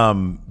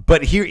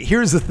 But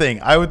here's the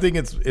thing. I would think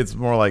it's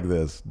more like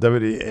this.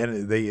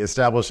 They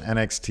establish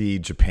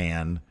NXT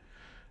Japan,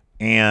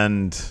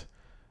 and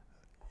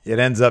it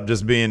ends up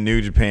just being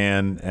New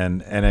Japan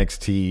and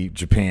NXT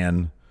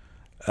Japan,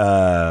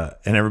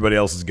 and everybody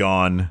else is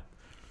gone.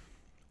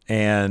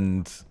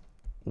 And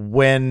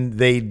when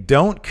they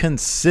don't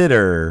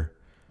consider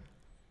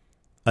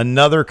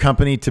another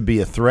company to be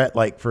a threat,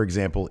 like, for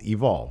example,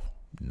 Evolve,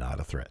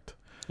 not a threat.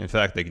 In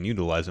fact, they can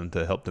utilize them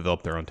to help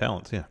develop their own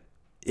talents, yeah.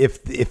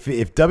 If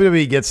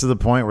WWE gets to the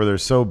point where they're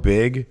so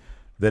big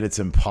that it's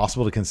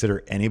impossible to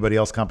consider anybody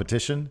else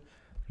competition,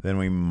 then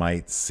we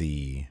might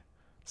see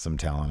some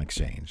talent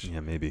exchange. Yeah,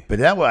 maybe.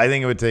 But I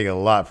think it would take a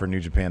lot for New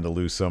Japan to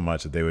lose so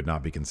much that they would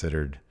not be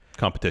considered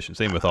competition.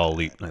 Same with All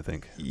Elite, I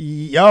think.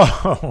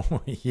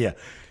 Oh,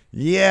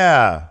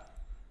 yeah.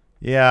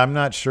 I'm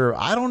not sure.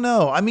 I don't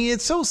know. I mean,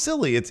 it's so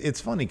silly.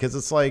 It's funny because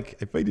it's like,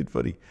 if I did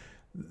funny,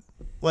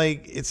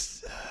 like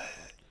it's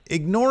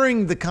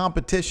ignoring the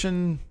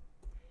competition.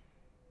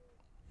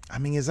 I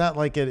mean, is that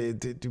like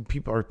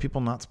are people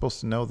not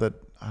supposed to know that?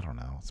 I don't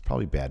know. It's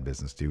probably bad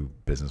business to do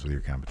business with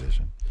your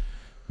competition.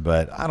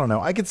 But I don't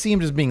know. I could see him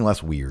just being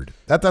less weird.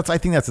 I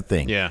think that's the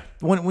thing. Yeah.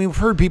 When we've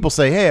heard people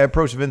say, "Hey, I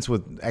approached Vince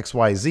with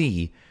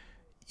XYZ,"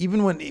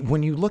 even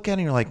when you look at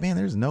it, you're like, "Man,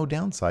 there's no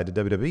downside to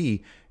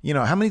WWE."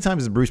 How many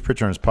times does Bruce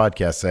Pritchard on his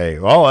podcast say,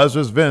 "Well, that's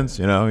just Vince."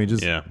 He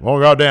just, "Well,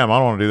 goddamn, I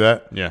don't want to do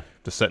that." Yeah.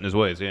 Just set in his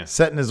ways,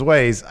 Set in his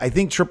ways. I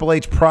think Triple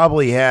H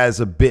probably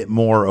has a bit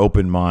more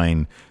open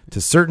mind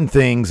to certain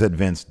things that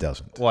Vince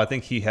doesn't. Well, I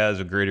think he has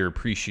a greater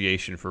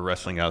appreciation for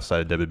wrestling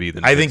outside of WWE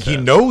than I think he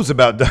knows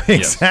about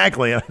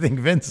exactly. And I think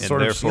Vince and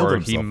sort of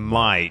shielded himself. He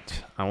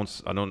might. I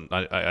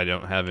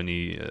don't have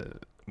any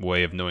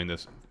way of knowing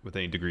this with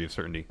any degree of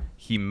certainty.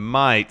 He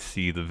might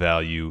see the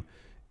value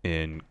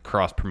in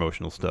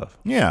cross-promotional stuff.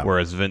 Yeah.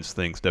 Whereas Vince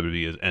thinks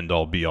WWE is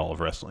end-all, be-all of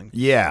wrestling.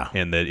 Yeah.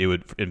 And that it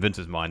would, in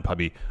Vince's mind,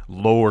 probably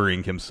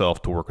lowering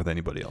himself to work with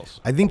anybody else.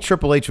 I think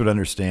Triple H would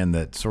understand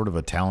that sort of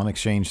a talent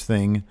exchange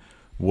thing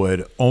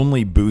would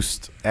only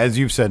boost, as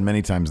you've said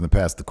many times in the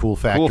past, the cool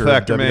factor. Cool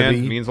factor, of WWE,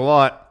 man, means a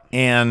lot.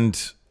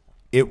 and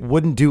it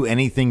wouldn't do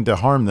anything to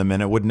harm them,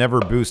 and it would never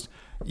boost.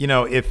 You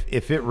know,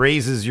 if it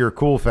raises your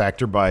cool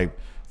factor by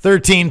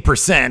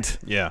 13%,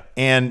 Yeah.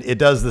 and it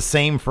does the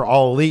same for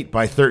All Elite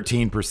by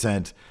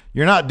 13%,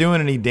 you're not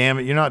doing any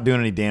damage. You're not doing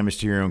any damage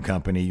to your own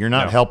company. You're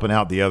not helping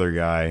out the other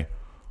guy.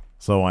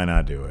 So why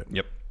not do it?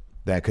 Yep.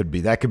 That could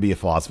be a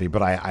philosophy,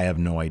 but I have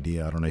no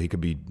idea. I don't know. He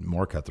could be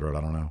more cutthroat.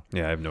 I don't know.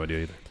 Yeah, I have no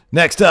idea either.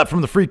 Next up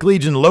from the Freak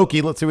Legion,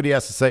 Loki. Let's see what he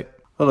has to say.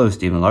 Hello,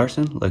 Stephen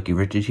Larson. Loki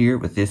Richard here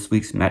with this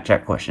week's Matt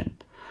Chat question.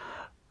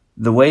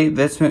 The way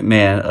Vince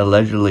McMahon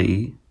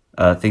allegedly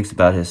thinks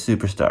about his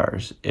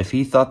superstars, if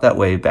he thought that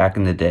way back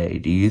in the day,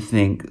 do you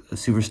think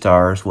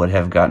superstars would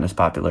have gotten as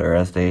popular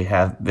as they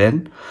have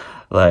been?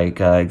 Like,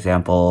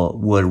 example,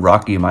 would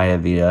Rocky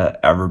Maivia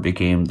ever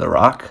become The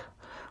Rock?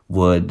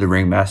 Would the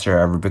Ringmaster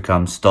ever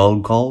become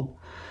Stone Cold?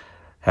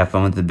 Have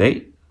fun with the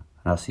debate.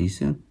 I'll see you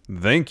soon.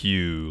 Thank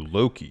you,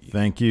 Loki.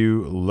 Thank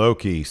you,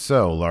 Loki.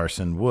 So,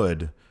 Larson,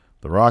 would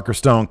The Rock or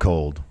Stone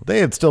Cold? They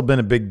had still been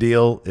a big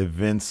deal if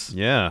Vince...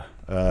 Yeah.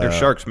 They're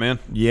sharks, man.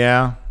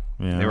 Yeah.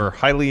 They were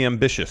highly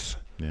ambitious.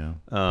 Yeah.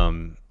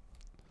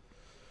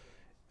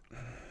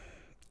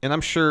 And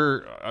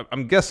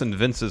I'm guessing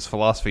Vince's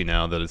philosophy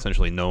now that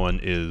essentially no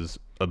one is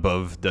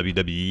above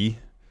WWE.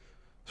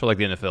 So like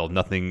the NFL,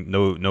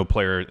 no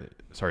player,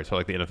 so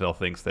like the NFL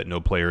thinks that no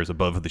player is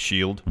above the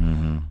Shield.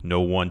 Mm-hmm.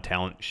 No one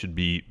talent should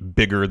be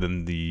bigger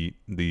than the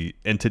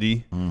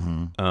entity.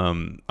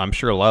 Mm-hmm. I'm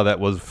sure a lot of that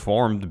was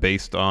formed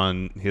based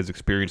on his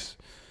experience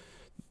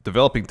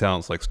developing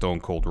talents like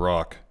Stone Cold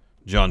Rock,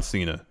 John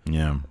Cena.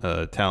 Yeah.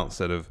 Talents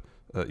that have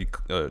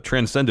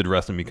transcended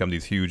wrestling, become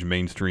these huge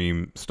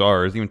mainstream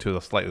stars, even to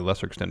a slightly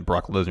lesser extent.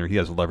 Brock Lesnar, he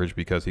has leverage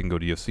because he can go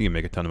to UFC and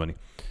make a ton of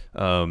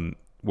money.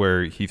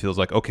 Where he feels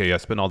like, okay, I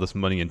spent all this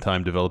money and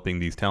time developing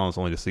these talents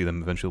only to see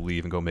them eventually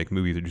leave and go make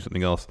movies or do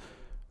something else.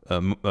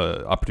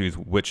 Opportunities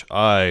which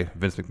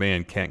Vince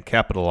McMahon, can't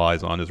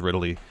capitalize on as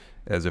readily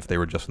as if they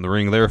were just in the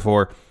ring.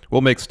 Therefore,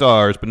 we'll make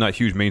stars, but not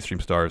huge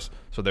mainstream stars.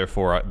 So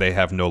therefore, they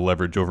have no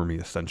leverage over me,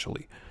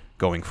 essentially,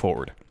 going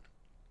forward.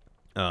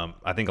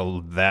 I think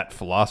that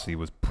philosophy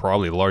was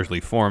probably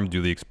largely formed due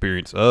to the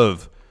experience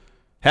of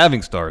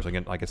having stars.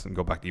 Again, I guess I can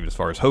go back even as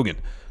far as Hogan.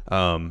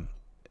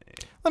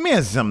 Let me ask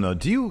you something, though.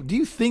 Do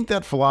you think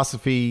that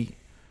philosophy,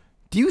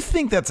 do you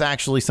think that's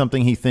actually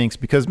something he thinks?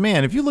 Because,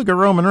 man, if you look at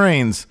Roman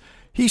Reigns,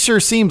 he sure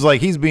seems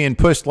like he's being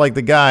pushed like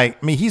the guy.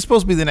 I mean, he's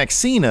supposed to be the next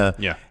Cena.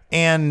 Yeah.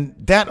 And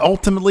that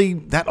ultimately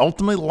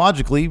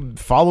logically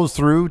follows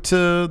through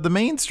to the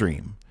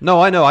mainstream.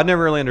 No, I know. I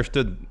never really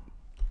understood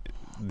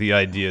the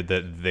idea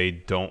that they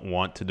don't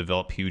want to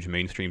develop huge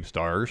mainstream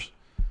stars.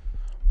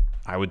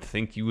 I would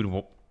think you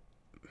would...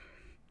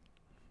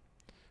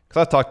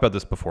 Because I've talked about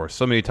this before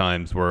so many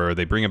times where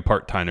they bring in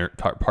part-timers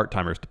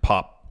to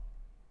pop,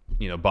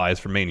 buys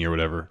for Mania or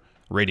whatever,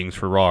 ratings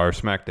for Raw or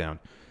SmackDown.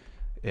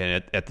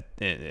 And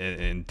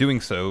in doing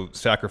so,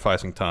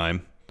 sacrificing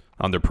time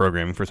on their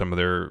programming for some of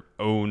their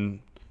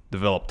own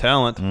developed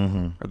talent,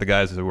 or the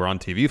guys who were on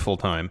TV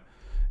full-time.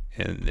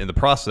 And in the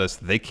process,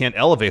 they can't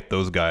elevate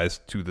those guys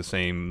to the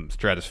same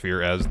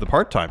stratosphere as the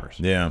part-timers.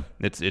 Yeah.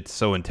 It's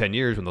so in 10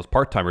 years when those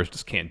part-timers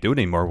just can't do it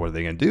anymore, what are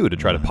they going to do to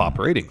try to pop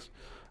ratings?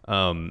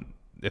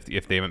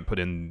 If they haven't put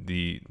in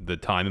the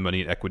time and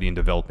money and equity in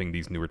developing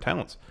these newer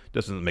talents, it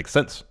doesn't make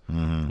sense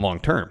long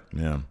term.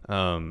 Yeah.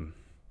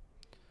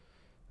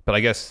 But I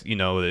guess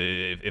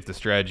if the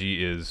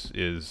strategy is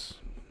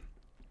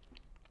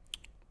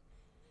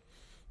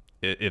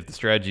if the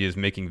strategy is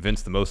making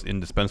Vince the most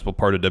indispensable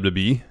part of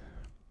WWE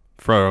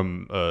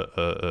from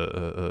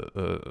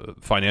a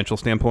financial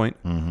standpoint,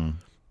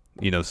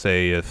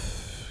 say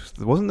if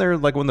wasn't there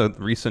like one of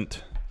the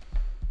recent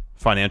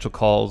financial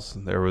calls,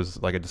 there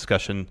was like a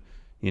discussion.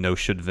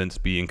 Should Vince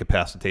be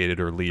incapacitated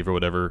or leave or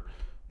whatever?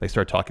 They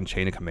start talking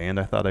chain of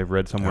command. I thought I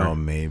read somewhere. Oh,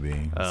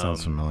 maybe. That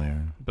sounds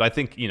familiar. But I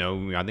think,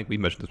 I think we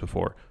mentioned this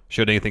before.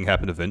 Should anything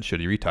happen to Vince,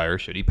 should he retire,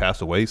 should he pass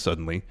away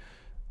suddenly,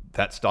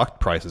 that stock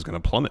price is going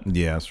to plummet.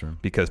 Yeah, that's true.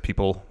 Because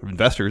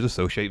investors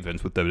associate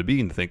Vince with WWE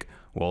and think,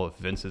 well, if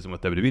Vince isn't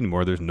with WWE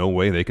anymore, there's no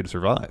way they could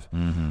survive.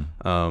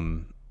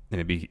 And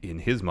it'd be in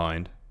his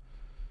mind,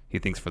 he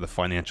thinks for the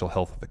financial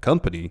health of the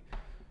company,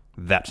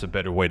 that's a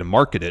better way to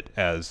market it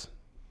as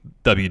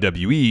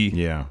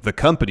WWE, the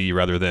company,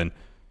 rather than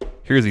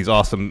here's these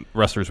awesome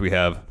wrestlers we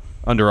have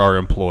under our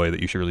employ that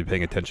you should really be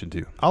paying attention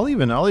to. I'll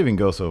even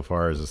go so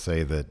far as to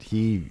say that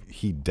he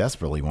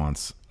desperately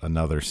wants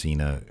another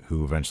Cena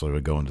who eventually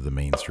would go into the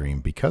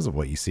mainstream because of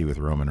what you see with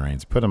Roman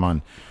Reigns. Put him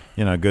on,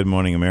 Good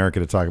Morning America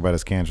to talk about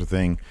his cancer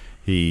thing.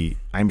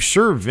 I'm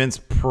sure Vince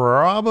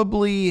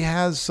probably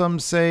has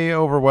some say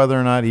over whether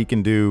or not he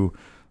can do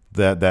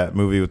that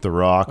movie with The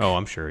Rock. Oh,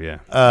 I'm sure, yeah.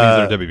 He's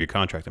under WB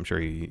contract. I'm sure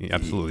he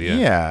absolutely, yeah.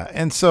 Yeah,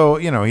 and so,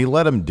 he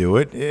let him do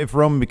it. If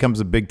Roman becomes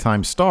a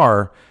big-time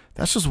star,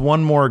 that's just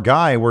one more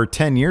guy where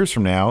 10 years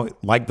from now,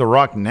 like The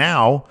Rock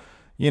now,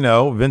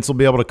 Vince will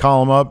be able to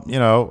call him up,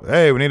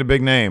 hey, we need a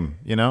big name,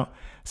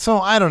 So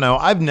I don't know.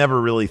 I've never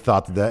really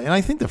thought that. And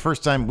I think the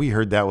first time we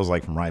heard that was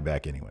like from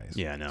Ryback anyways.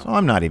 Yeah, I know. So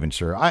I'm not even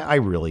sure. I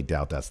really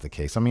doubt that's the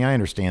case. I mean, I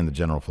understand the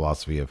general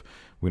philosophy of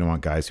we don't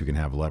want guys who can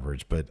have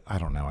leverage, but I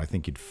don't know. I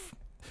think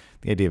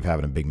the idea of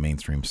having a big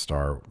mainstream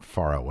star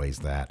far outweighs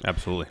that.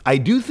 Absolutely. I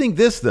do think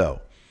this, though.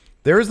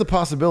 There is the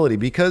possibility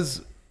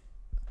because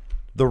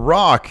The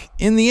Rock,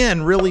 in the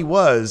end, really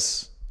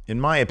was, in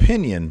my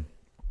opinion.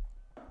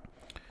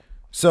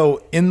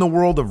 So in the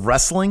world of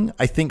wrestling,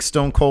 I think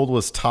Stone Cold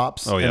was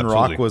tops and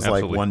Rock was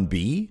like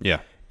 1B.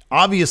 Yeah.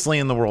 Obviously,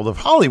 in the world of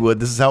Hollywood,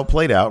 this is how it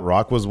played out.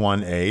 Rock was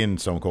 1A and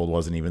Stone Cold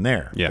wasn't even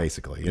there,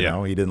 basically. You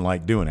know, he didn't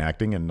like doing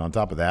acting. And on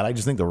top of that, I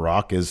just think The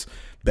Rock is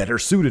better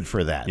suited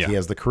for that. Yeah. He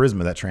has the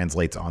charisma that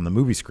translates on the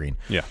movie screen.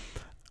 Yeah.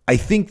 I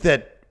think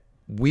that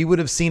we would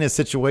have seen a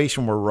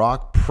situation where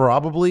Rock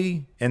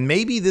probably, and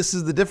maybe this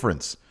is the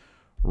difference,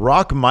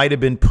 Rock might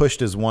have been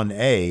pushed as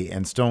 1A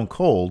and Stone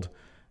Cold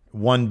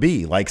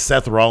 1B, like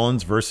Seth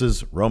Rollins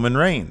versus Roman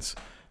Reigns.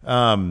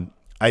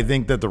 I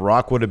think that The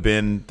Rock would have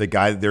been the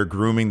guy that they're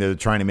grooming, they're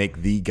trying to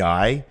make the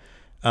guy.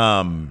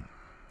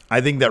 I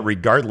think that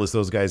regardless,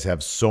 those guys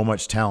have so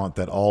much talent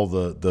that all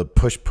the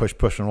push,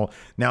 and roll.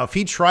 Now, if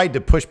he tried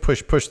to push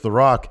The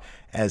Rock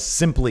as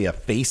simply a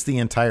face the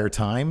entire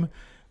time,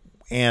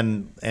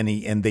 and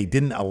they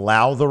didn't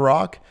allow The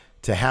Rock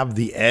to have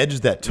the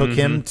edge that took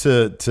him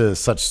to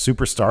such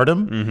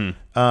superstardom,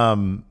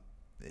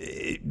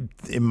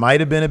 it might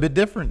have been a bit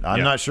different.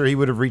 I'm not sure he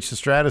would have reached the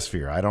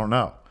stratosphere. I don't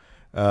know.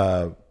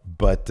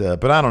 But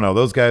I don't know.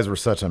 Those guys were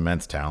such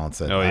immense talents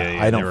that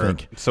I don't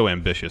think so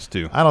ambitious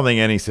too. I don't think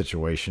any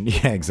situation.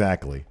 Yeah,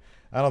 exactly.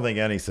 I don't think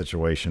any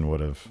situation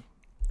would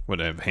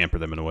have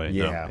hampered them in a way.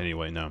 Yeah. No,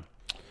 anyway, no.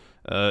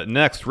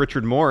 Next,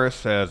 Richard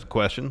Morris has a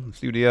question. Let's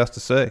see what he has to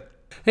say.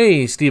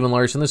 Hey, Stephen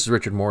Larson. This is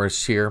Richard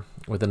Morris here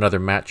with another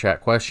Matt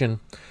Chat question.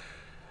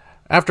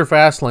 After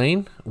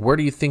Fastlane, where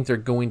do you think they're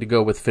going to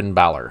go with Finn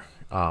Balor?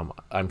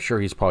 I'm sure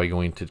he's probably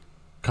going to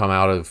come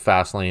out of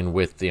Fastlane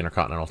with the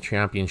Intercontinental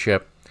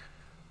Championship,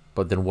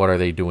 but then what are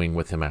they doing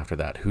with him after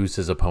that? Who's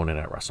his opponent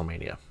at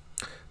WrestleMania?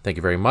 Thank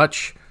you very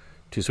much.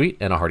 Too sweet,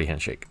 and a hearty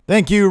handshake.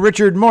 Thank you,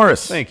 Richard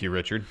Morris. Thank you,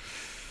 Richard.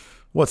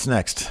 What's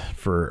next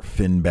for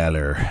Finn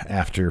Balor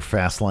after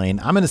Fastlane?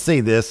 I'm going to say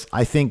this.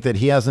 I think that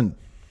he hasn't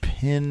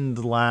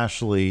pinned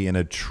Lashley in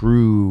a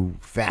true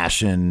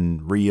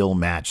fashion, real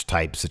match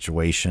type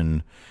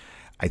situation.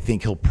 I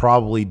think he'll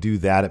probably do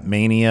that at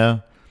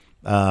Mania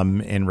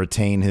and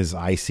retain his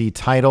IC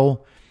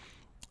title.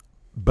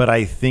 But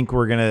I think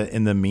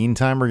in the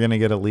meantime, we're going to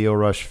get a Lio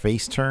Rush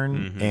face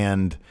turn.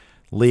 And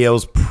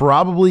Leo's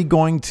probably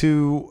going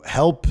to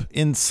help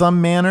in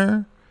some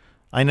manner.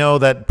 I know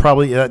that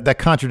probably that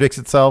contradicts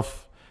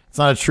itself. It's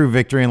not a true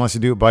victory unless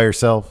you do it by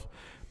yourself.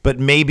 But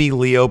maybe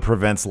Lio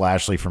prevents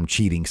Lashley from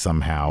cheating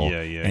somehow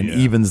and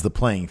evens the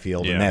playing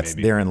field. Yeah,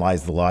 and therein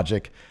lies the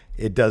logic.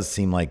 It does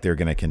seem like they're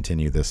going to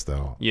continue this,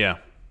 though. Yeah.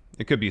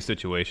 It could be a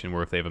situation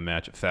where if they have a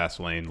match at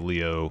Fastlane,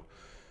 Lio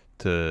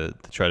to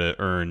try to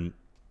earn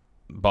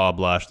Bob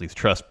Lashley's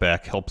trust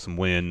back helps him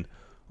win,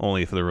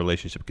 only if the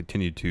relationship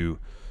continued to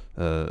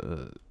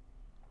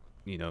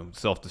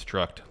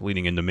self-destruct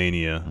leading into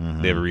Mania.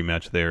 They have a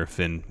rematch there.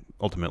 Finn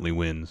ultimately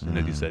wins. And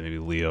as you said, maybe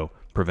Lio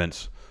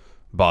prevents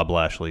Bob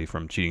Lashley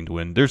from cheating to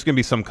win. There's going to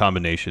be some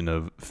combination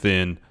of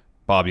Finn,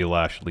 Bobby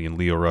Lashley, and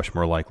Lio Rush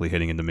more likely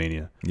heading into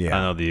Mania. Yeah. I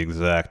don't know the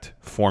exact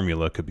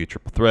formula. Could be a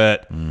triple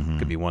threat.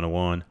 Could be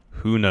 1-on-1.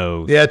 Who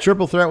knows? Yeah,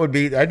 triple threat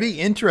that'd be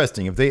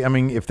interesting if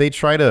they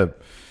try.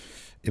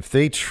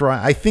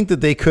 I think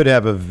that they could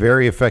have a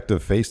very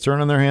effective face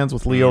turn on their hands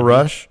with Lio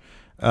Rush.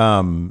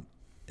 And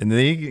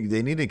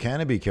they need to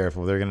kind of be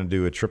careful if they're going to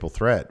do a triple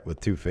threat with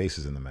two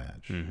faces in the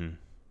match.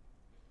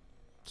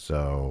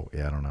 So,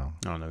 yeah, I don't know.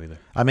 I don't know either.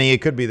 I mean,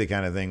 it could be the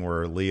kind of thing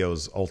where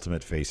Leo's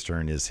ultimate face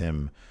turn is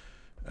him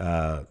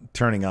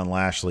turning on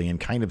Lashley and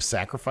kind of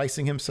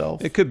sacrificing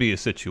himself. It could be a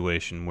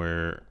situation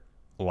where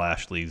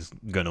Lashley's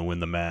going to win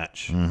the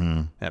match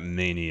at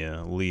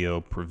Mania.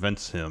 Lio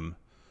prevents him.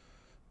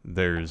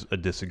 There's a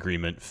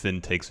disagreement.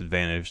 Finn takes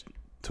advantage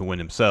to win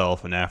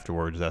himself, and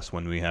afterwards, that's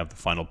when we have the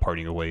final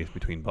parting of ways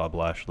between Bob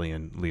Lashley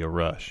and Lio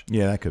Rush.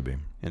 Yeah, that could be.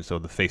 And so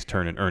the face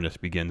turn in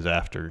earnest begins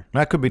after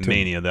that could be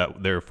Mania.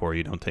 Therefore,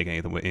 you don't take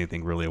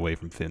anything really away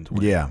from Finn's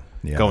win. Yeah.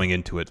 Going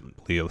into it,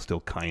 Leo's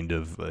still kind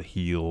of a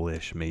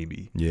heel-ish,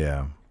 maybe.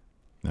 Yeah,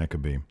 that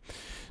could be.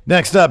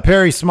 Next up,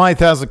 Perry Smythe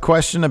has a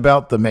question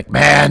about the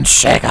McMahon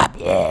shakeup.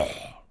 Yeah.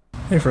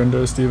 Hey,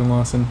 friendo, Stephen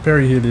Larson.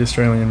 Perry here, the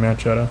Australian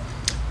match chatter.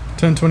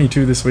 Turned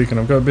 22 this week, and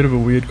I've got a bit of a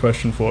weird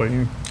question for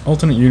you.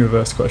 Alternate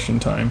universe question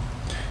time.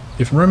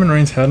 If Roman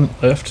Reigns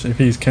hadn't left, if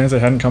his cancer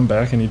hadn't come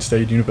back and he'd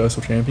stayed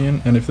Universal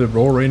Champion, and if the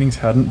Raw ratings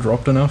hadn't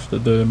dropped enough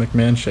that the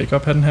McMahon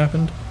shakeup hadn't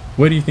happened,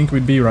 where do you think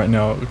we'd be right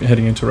now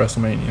heading into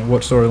WrestleMania?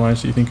 What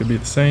storylines do you think would be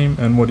the same,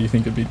 and what do you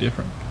think would be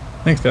different?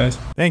 Thanks, guys.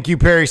 Thank you,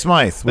 Perry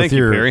Smythe. Thank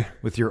you, Perry.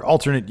 With your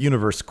alternate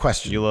universe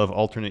question. You love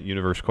alternate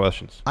universe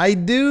questions. I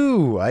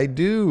do. I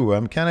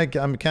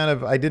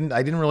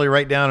didn't really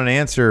write down an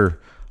answer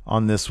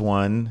on this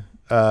one.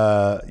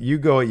 You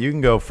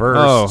can go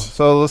first. Oh,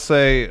 so let's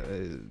say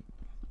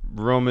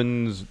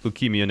Roman's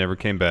leukemia never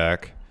came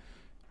back.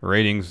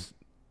 Ratings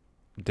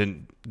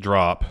didn't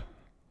drop.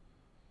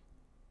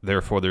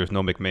 Therefore, there's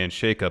no McMahon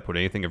shakeup. Would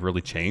anything have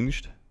really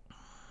changed?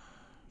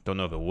 Don't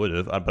know if it would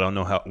have, but I don't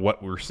know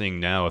what we're seeing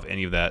now, if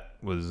any of that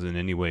was in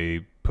any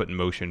way put in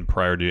motion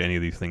prior to any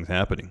of these things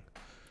happening.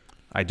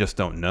 I just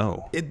don't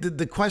know.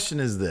 The question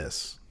is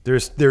this.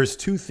 There's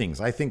two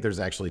things. I think there's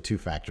actually two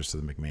factors to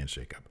the McMahon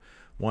shakeup.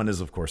 One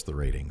is, of course, the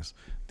ratings.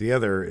 The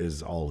other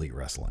is All Elite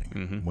Wrestling.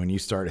 Mm-hmm. When you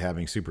start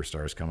having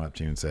superstars come up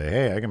to you and say,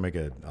 hey, I can make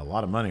a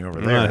lot of money over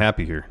I'm there. not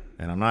happy here.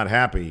 And I'm not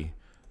happy.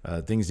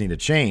 Things need to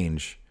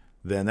change.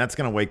 Then that's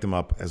going to wake them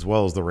up as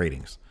well as the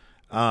ratings.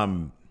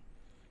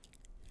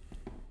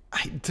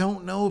 I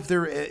don't know if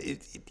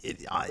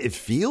it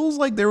feels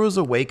like there was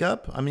a wake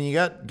up. I mean, you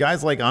got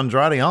guys like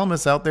Andrade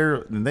Almas out there,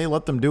 and they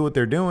let them do what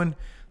they're doing.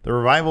 The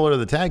Revival are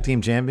the tag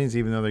team champions,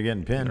 even though they're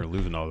getting pinned. They're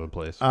losing all over the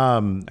place.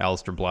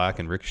 Aleister Black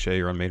and Ricochet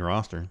are on main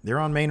roster. They're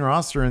on main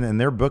roster,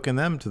 and they're booking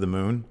them to the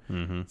moon.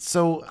 Mm-hmm.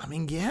 So, I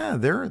mean, yeah,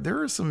 there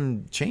are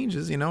some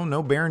changes.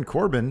 No Baron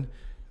Corbin.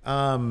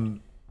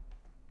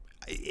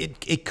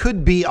 It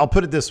could be. I'll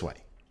put it this way: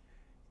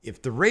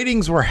 if the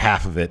ratings were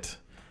half of it,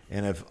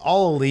 and if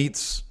All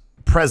Elite's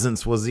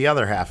presence was the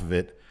other half of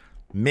it,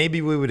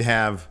 maybe we would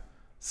have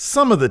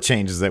some of the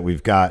changes that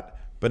we've got,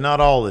 but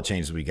not all the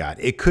changes we got.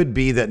 It could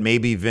be that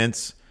maybe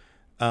Vince,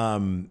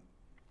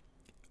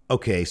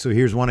 okay, so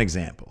here's one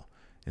example.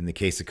 In the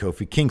case of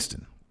Kofi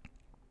Kingston,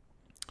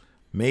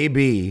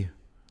 maybe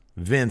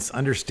Vince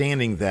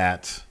understanding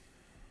that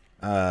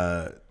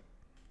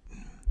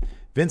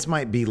Vince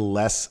might be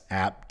less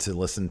apt to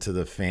listen to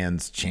the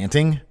fans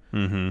chanting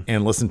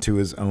and listen to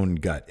his own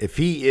gut. If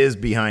he is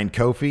behind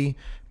Kofi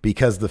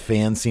because the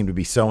fans seem to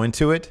be so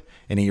into it,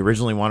 and he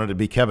originally wanted to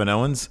be Kevin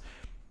Owens,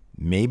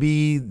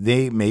 maybe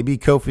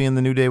Kofi and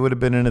the New Day would have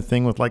been in a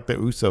thing with like the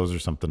Usos or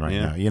something right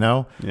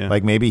now, Yeah.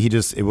 Like maybe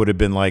it would have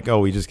been like, oh,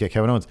 we just get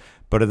Kevin Owens.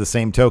 But at the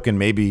same token,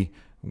 maybe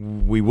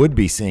we would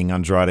be seeing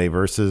Andrade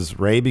versus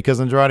Ray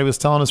because Andrade was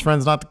telling his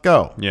friends not to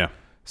go. Yeah.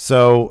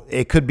 So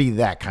it could be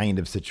that kind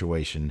of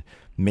situation.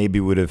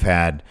 Maybe would have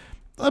had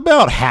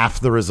about half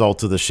the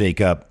results of the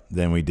shakeup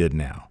than we did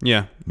now.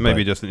 Yeah,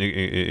 maybe just an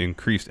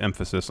increased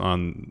emphasis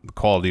on the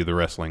quality of the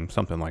wrestling,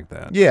 something like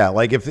that. Yeah,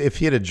 like if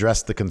he had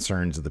addressed the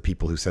concerns of the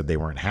people who said they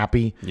weren't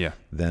happy,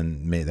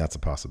 then maybe that's a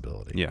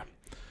possibility. Yeah.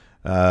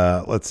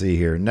 Let's see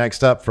here.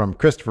 Next up from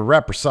Christopher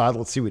Rappersad.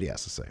 Let's see what he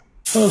has to say.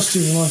 Hello,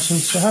 Stephen Larson.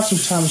 So I have some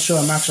time to show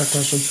a matchup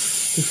question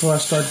before I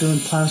start doing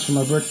plans for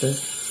my birthday.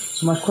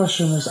 So my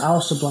question is,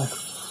 Aleister Black,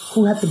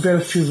 who had the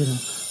better feud with him,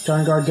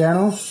 Johnny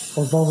Gargano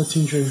or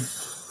Velveteen Dream?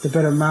 The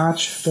better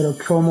match, better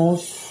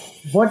promos.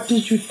 What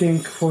did you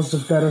think was the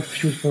better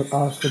feud for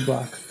Aleister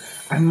Black?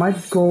 I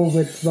might go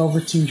with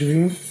Velveteen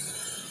Dream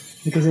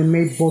because it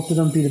made both of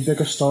them be the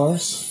bigger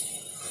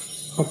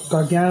stars. But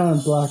Gargano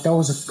and Black, that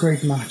was a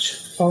great match.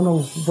 I don't know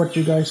what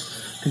you guys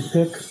can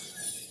pick.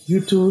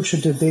 You two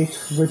should debate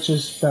which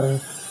is better.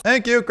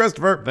 Thank you,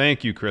 Christopher.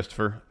 Thank you,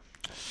 Christopher.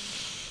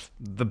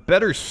 The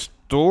better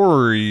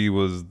story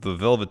was the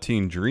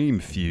Velveteen Dream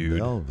feud.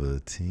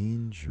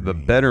 Velveteen Dream. The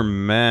better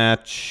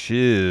match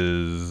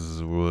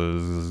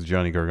was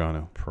Johnny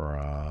Gargano.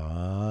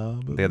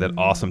 Probably. They had that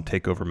awesome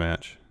takeover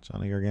match.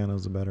 Johnny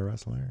Gargano's a better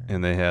wrestler.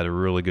 And they had a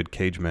really good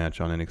cage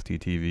match on NXT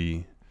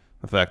TV.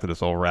 The fact that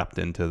it's all wrapped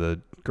into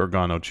the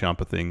Gargano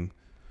Ciampa thing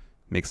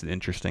makes it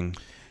interesting.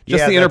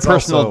 Just the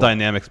interpersonal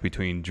dynamics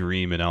between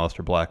Dream and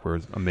Aleister Black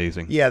were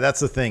amazing. Yeah, that's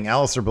the thing.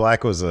 Aleister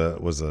Black was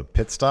a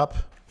pit stop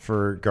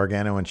for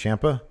Gargano and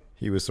Ciampa.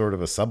 He was sort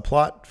of a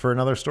subplot for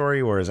another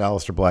story, whereas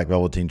Aleister Black,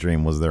 Velveteen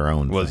Dream was their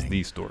own was thing.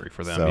 The story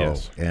for them, so,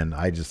 yes. And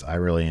I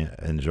really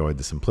enjoyed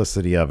the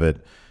simplicity of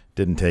it.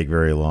 Didn't take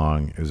very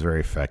long. It was very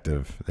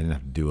effective. They didn't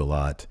have to do a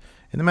lot.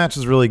 And the match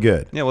was really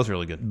good. Yeah, it was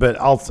really good. But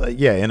also,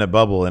 in a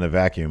bubble, in a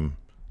vacuum,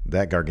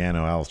 that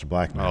Gargano Aleister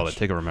Black match. Oh, the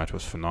takeover match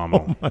was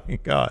phenomenal. Oh my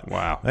God.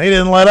 Wow. They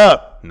didn't let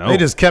up. No. They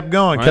just kept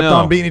going, kept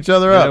on beating each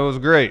other up. It was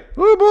great.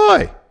 Oh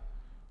boy.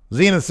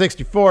 Zenith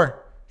 64.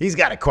 He's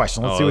got a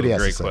question. Let's see what he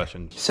has to say. Great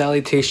question.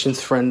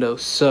 Salutations, friendo.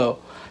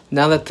 So,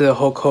 now that the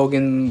Hulk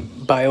Hogan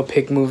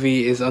biopic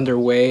movie is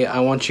underway, I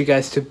want you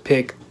guys to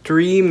pick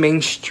 3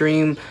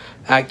 mainstream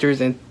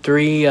actors and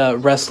 3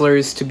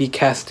 wrestlers to be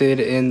casted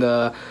in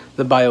the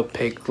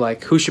biopic.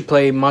 Like, who should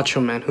play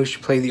Macho Man? Who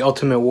should play the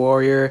Ultimate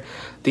Warrior?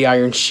 The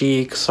Iron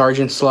Sheik?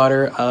 Sergeant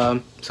Slaughter?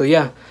 So,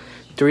 yeah,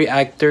 3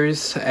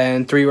 actors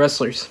and 3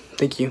 wrestlers.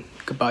 Thank you.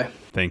 Goodbye.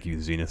 Thank you,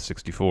 Zenith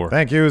 64.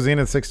 Thank you,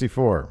 Zenith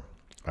 64.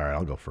 All right,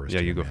 I'll go first.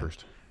 Yeah, you go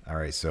first. All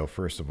right, so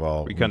first of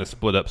all, we kind of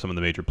split up some of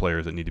the major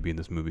players that need to be in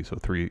this movie, so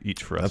 3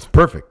 each for us. That's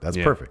perfect. That's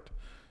perfect.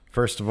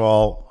 First of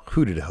all,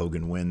 who did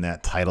Hogan win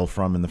that title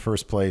from in the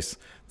first place?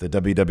 The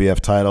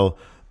WWF title.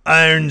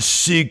 Iron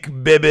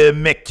Sheik, baby,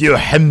 make you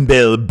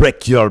humble,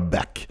 break your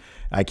back.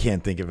 I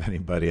can't think of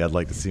anybody I'd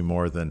like to see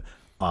more than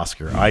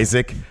Oscar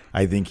Isaac.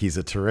 I think he's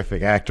a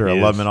terrific actor. I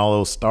love him in all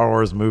those Star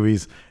Wars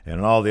movies and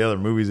in all the other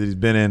movies that he's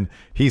been in.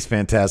 He's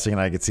fantastic, and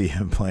I could see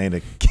him playing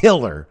a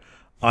killer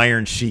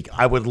Iron Sheik.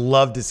 I would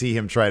love to see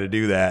him try to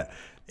do that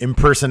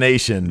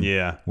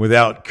impersonation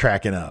without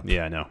cracking up.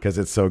 Yeah, I know. Because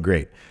it's so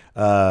great.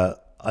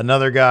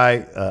 Another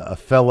guy, a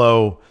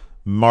fellow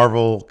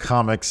Marvel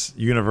Comics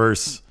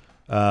universe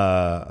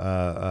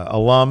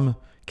alum,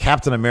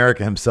 Captain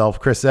America himself,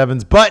 Chris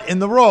Evans, but in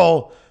the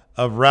role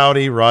of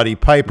Roddy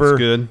Piper. That's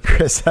good.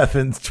 Chris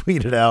Evans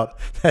tweeted out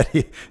that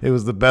it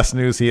was the best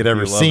news he had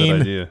ever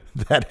seen.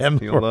 That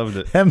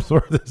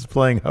Hemsworth is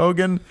playing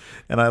Hogan,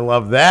 and I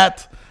love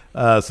that.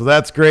 So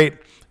that's great.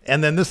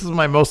 And then this is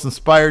my most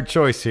inspired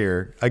choice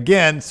here.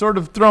 Again, sort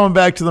of throwing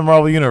back to the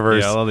Marvel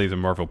Universe. Yeah, I love these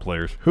Marvel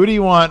players. Who do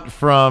you want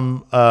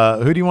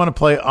to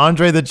play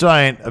Andre the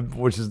Giant,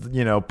 which is,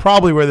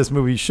 probably where this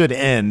movie should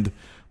end,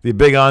 the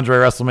big Andre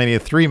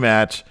WrestleMania 3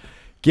 match.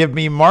 Give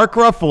me Mark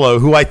Ruffalo,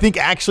 who I think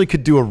actually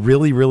could do a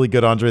really, really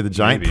good Andre the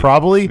Giant,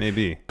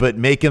 maybe. But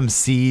make him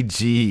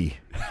CG.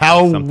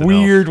 How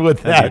weird would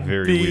that be?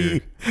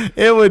 Weird.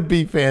 It would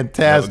be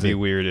fantastic. That would be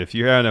weird. If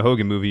you're having a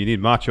Hogan movie, you need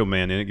Macho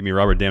Man in it. Give me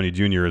Robert Downey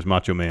Jr. as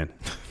Macho Man.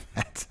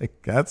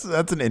 That's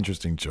an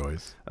interesting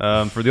choice.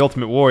 For the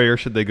Ultimate Warrior,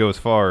 should they go as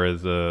far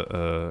as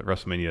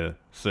WrestleMania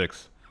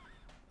 6?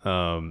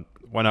 Why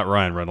not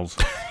Ryan Reynolds?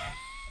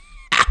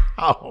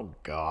 Oh,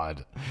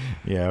 God.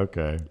 Yeah,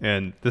 okay.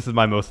 And this is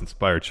my most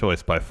inspired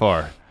choice by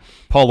far.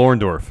 Paul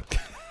Orndorff.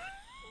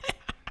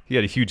 He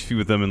had a huge feud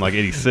with them in like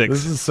 86.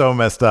 This is so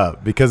messed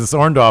up because it's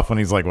Orndorff when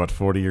he's like,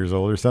 40 years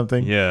old or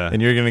something? Yeah. And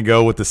you're going to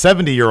go with the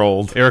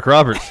 70-year-old. Eric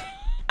Roberts.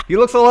 He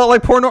looks a lot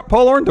like Paul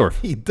Orndorff.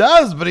 He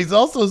does, but he's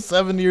also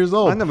 70 years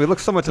old. I know, but he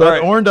looks so much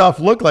like Orndorff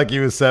looked like he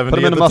was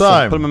 70 at the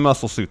time. Put him in a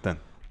muscle suit then.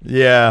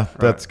 Yeah,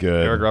 that's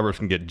good. Eric Roberts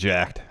can get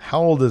jacked.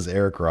 How old is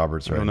Eric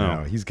Roberts right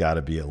know. now? He's got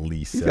to be at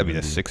least 70. He's got to be in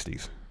the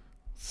 60s.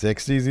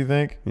 60s, you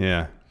think?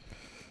 Yeah.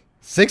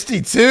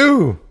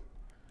 62?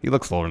 He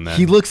looks older than that.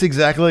 He looks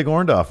exactly like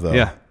Orndorff, though.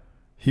 Yeah.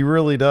 He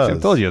really does.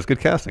 I told you, it's good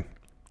casting.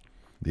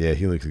 Yeah,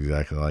 he looks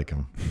exactly like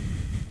him.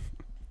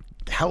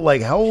 How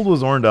old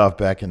was Orndorff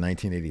back in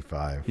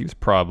 1985? He was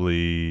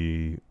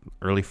probably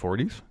early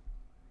 40s.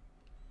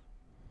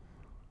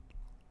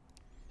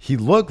 He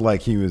looked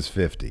like he was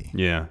 50.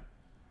 Yeah.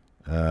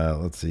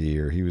 Let's see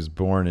here. He was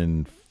born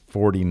in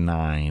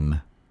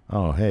 49.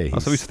 Oh, hey.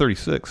 So he's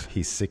 36.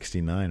 He's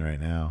 69 right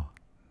now.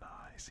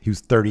 Nice. He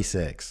was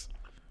 36.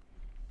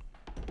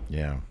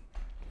 Yeah.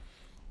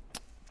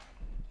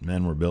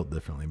 Men were built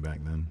differently back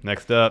then.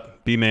 Next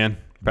up, B-Man,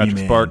 Patrick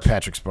Sparks.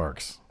 Patrick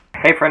Sparks.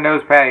 Hey,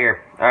 friendos, Pat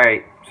here. All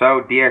right,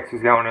 so DX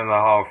is going into the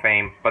Hall of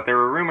Fame, but there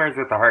were rumors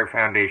that the Hart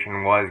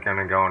Foundation was going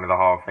to go into the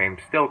Hall of Fame.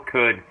 Still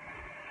could,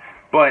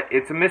 but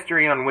it's a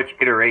mystery on which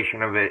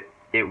iteration of it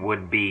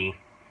would be,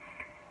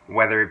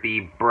 whether it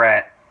be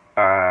Brett,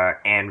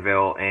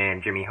 Anvil,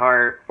 and Jimmy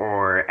Hart,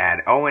 or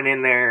add Owen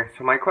in there.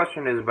 So my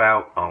question is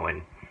about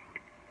Owen.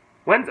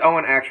 When's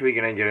Owen actually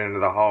going to get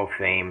into the Hall of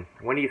Fame?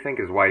 When do you think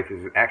his wife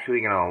is actually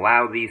going to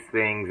allow these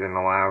things and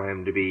allow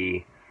him to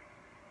be,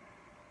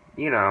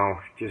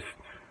 just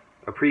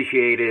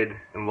appreciated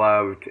and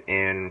loved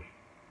and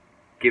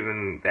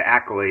given the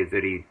accolades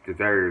that he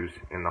deserves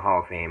in the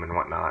Hall of Fame and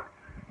whatnot?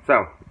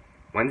 So,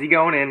 when's he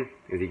going in?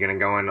 Is he going to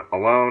go in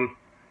alone?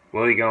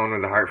 Will he go in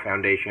with the Hart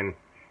Foundation?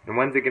 And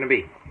when's it going to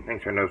be?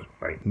 Thanks, friendos.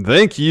 Bye.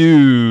 Thank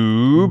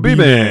you,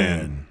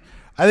 B-Man.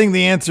 I think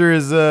the answer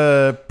is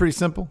pretty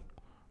simple.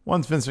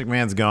 Once Vince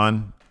McMahon's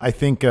gone, I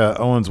think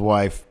Owen's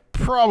wife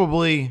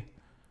probably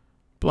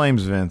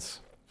blames Vince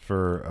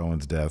for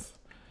Owen's death.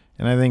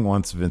 And I think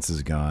once Vince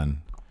is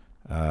gone,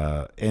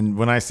 and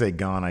when I say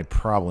gone, I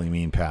probably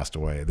mean passed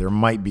away. There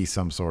might be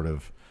some sort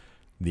of,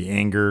 the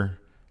anger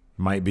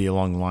might be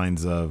along the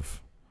lines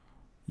of,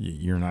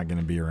 you're not going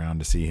to be around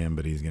to see him,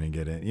 but he's going to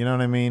get it. You know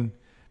what I mean?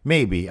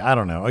 Maybe. I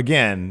don't know.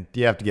 Again,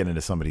 you have to get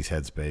into somebody's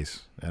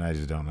headspace, and I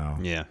just don't know.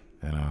 Yeah.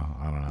 I don't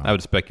know. I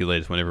would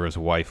speculate it's whenever his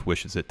wife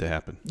wishes it to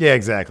happen. Yeah,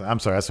 exactly. I'm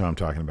sorry. That's what I'm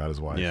talking about, his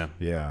wife. Yeah.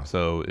 Yeah.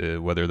 So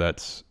whether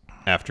that's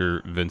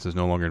after Vince is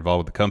no longer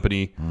involved with the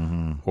company,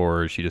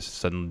 or she just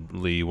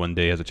suddenly one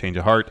day has a change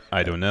of heart,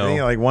 I don't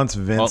know. I think once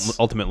Vince...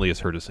 Ultimately,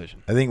 it's her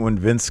decision. I think when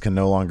Vince can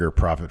no longer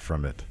profit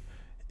from it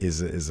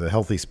is a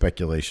healthy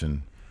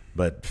speculation,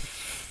 but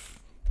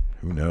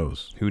who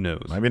knows? Who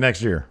knows? Might be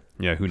next year.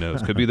 Yeah, who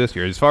knows? Could be this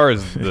year. As far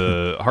as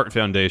the Hart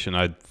Foundation,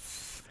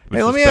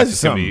 Hey, let me ask you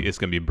something. It's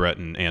gonna be Brett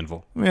and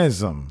Anvil. Let me ask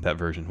you something. That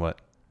version, what?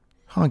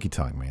 Honky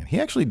Tonk Man.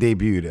 He actually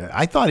debuted.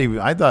 I thought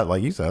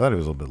like you said, I thought it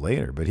was a little bit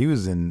later, but he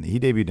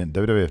debuted in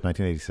WWF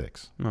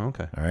 1986. Oh,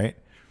 okay. All right.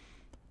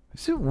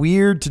 Is it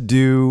weird to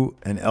do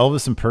an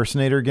Elvis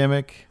impersonator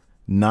gimmick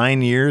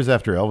 9 years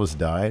after Elvis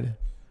died?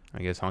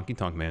 I guess Honky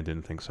Tonk Man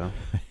didn't think so.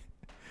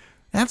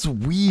 That's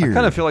weird. I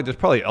kind of feel like there's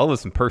probably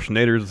Elvis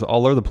impersonators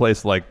all over the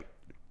place, like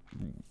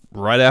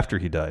right after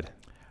he died.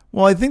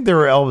 Well, I think there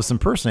were Elvis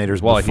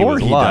impersonators while before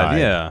he was alive. died.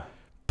 Yeah,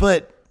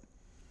 but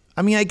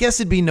I mean, I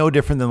guess it'd be no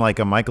different than like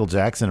a Michael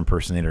Jackson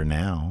impersonator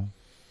now,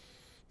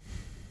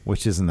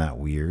 which isn't that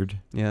weird.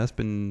 Yeah, it's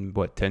been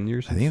what, 10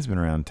 years? I think it's been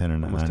around 10 or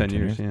 9, almost 10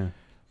 years. Yeah,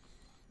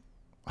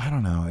 I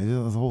don't know.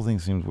 The whole thing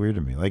seems weird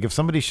to me. Like if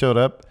somebody showed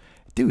up,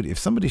 dude.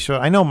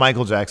 I know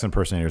Michael Jackson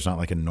impersonator is not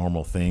like a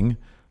normal thing.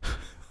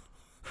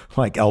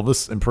 Like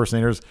Elvis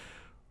impersonators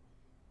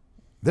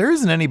There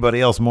isn't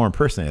anybody else more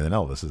impersonator than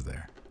Elvis, is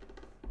there?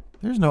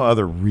 There's no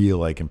other real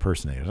like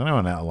impersonators. I know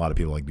a lot of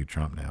people like do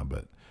Trump now,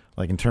 but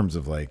like in terms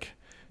of like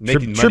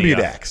tribute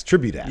acts.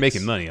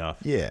 Making money off.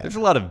 Yeah. There's a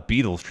lot of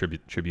Beatles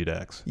tribute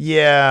acts.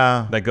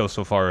 Yeah. That go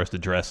so far as to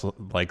dress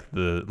like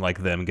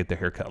them, get their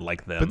haircut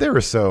like them. But they were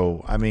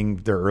so, I mean,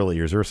 their early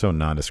years, they were so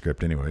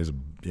nondescript anyways,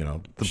 you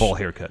know. The bowl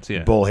haircuts,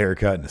 yeah. Bowl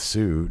haircut and a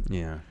suit.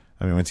 Yeah.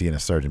 I mean, once you get a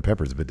Sgt.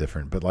 Pepper's a bit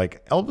different, but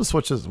like Elvis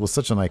was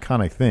such an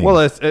iconic thing. Well,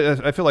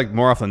 I feel like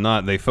more often than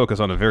not, they focus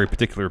on a very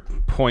particular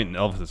point in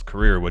Elvis's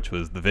career, which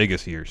was the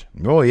Vegas years.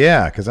 Oh,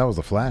 yeah, because that was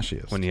the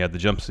flashiest. When he had the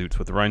jumpsuits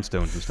with the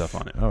rhinestones and stuff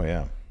on it. Oh,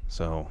 yeah.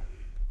 So,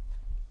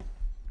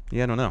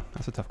 yeah, I don't know.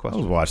 That's a tough question.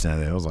 I was watching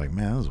that. I was like,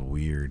 man, that was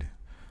weird.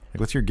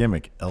 Like, what's your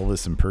gimmick?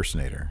 Elvis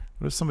impersonator.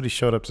 What if somebody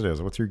showed up today? I was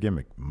like, what's your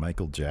gimmick?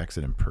 Michael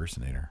Jackson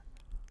impersonator.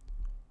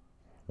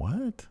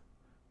 What?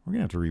 We're going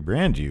to have to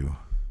rebrand you.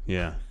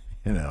 Yeah.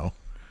 You know.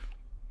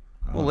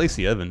 Well,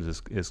 Lacey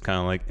Evans is kind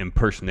of like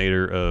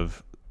impersonator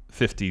of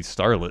 50s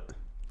starlet.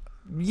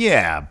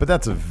 Yeah, but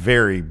that's a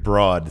very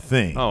broad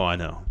thing. Oh, I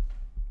know.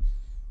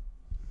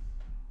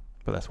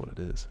 But that's what it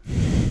is.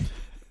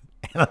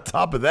 And on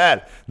top of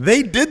that,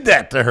 they did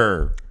that to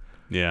her.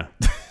 Yeah.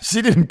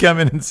 She didn't come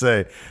in and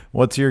say,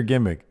 what's your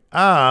gimmick?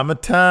 I'm a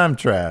time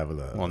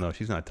traveler. Well, no,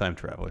 she's not a time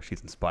traveler.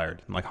 She's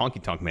inspired. Like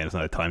Honky Tonk Man is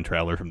not a time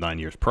traveler from 9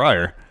 years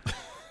prior.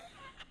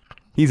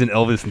 He's an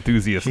Elvis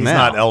enthusiast He's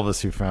now. not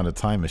Elvis who found a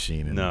time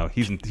machine. And no,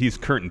 he's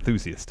current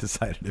enthusiast.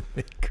 Decided to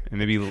make her. And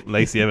maybe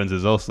Lacey Evans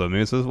is also. I mean,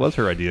 this was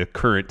her idea.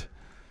 Current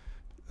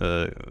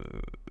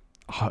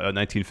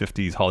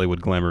 1950s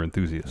Hollywood glamour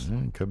enthusiast.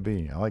 Could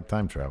be. I like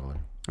time traveler.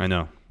 I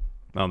know.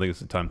 I don't think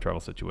it's a time travel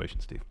situation,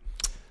 Steve.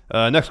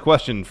 Next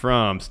question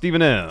from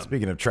Stephen M.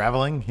 Speaking of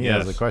traveling, he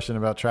has a question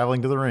about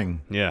traveling to the ring.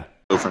 Yeah.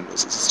 Hello, friend.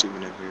 This is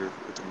Stephen M here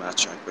with a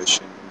match chat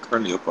question. I'm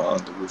currently up on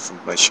the roof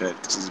of my shed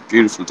because it's a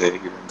beautiful day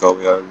here in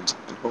Galway, Ireland,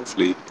 and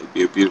hopefully it'll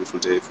be a beautiful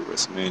day for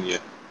WrestleMania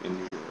in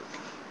New York.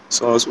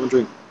 So I was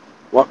wondering,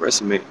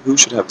 who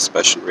should have a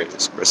special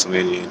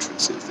WrestleMania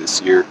entrances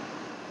this year?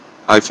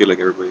 I feel like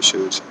everybody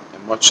should.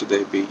 And what should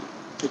they be?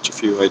 Pitch a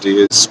few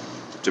ideas,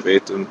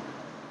 debate them,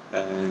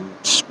 and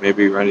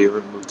maybe Randy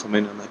Orton will come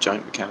in on that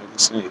giant mechanical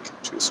snake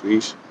to a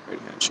sweet right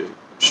handshake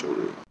and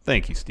shoulder.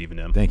 Thank you, Stephen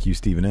M. Thank you,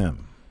 Stephen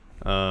M.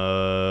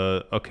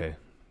 Okay.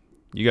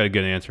 You got a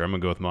good answer. I'm going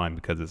to go with mine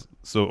because it's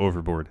so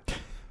overboard.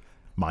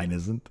 Mine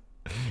isn't.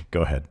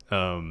 Go ahead.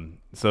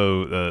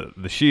 So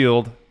the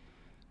Shield,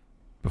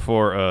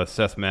 before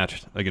Seth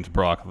matched against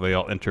Brock, they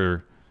all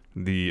enter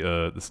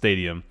the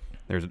stadium.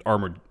 There's an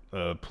armored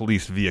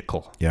police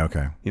vehicle. Yeah,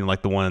 okay. You know,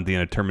 like the one at the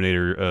end of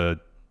Terminator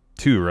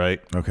 2, right?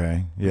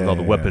 Okay. Yeah. With all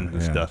the weapons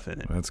and stuff in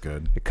it. That's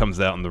good. It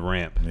comes out on the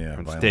ramp. Yeah.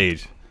 On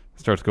stage.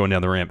 Starts going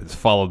down the ramp. It's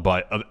followed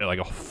by like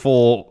a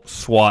full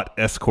SWAT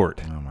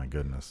escort. Oh my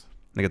goodness!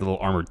 They got the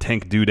little armored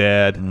tank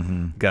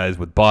doodad, guys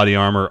with body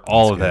armor,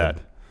 all That's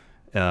of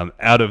that.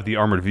 Out of the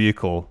armored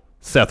vehicle,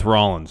 Seth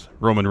Rollins,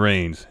 Roman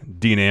Reigns,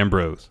 Dean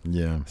Ambrose.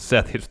 Yeah.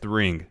 Seth hits the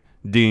ring.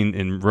 Dean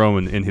and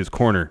Roman in his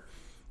corner.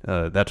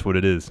 That's what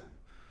it is.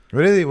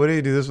 What do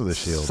you do this with the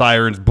Shield?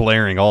 Sirens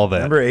blaring, all that.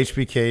 Remember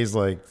HBK's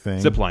like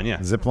thing? Zipline, yeah.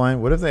 Zipline.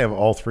 What if they have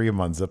all three of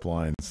them on zip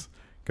lines?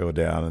 Go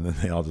down, and then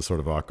they all just sort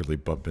of awkwardly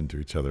bump into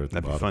each other at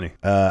the bottom. That'd be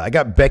funny. I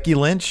got Becky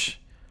Lynch,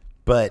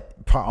 but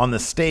on the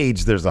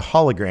stage, there's a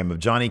hologram of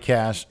Johnny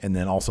Cash and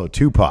then also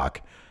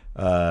Tupac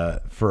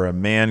for a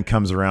Man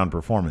Comes Around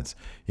performance.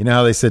 You know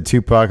how they said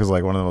Tupac is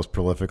like one of the most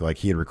prolific, like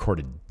he had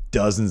recorded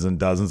dozens and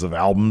dozens of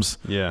albums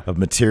of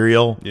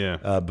material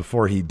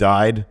before he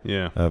died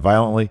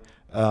violently.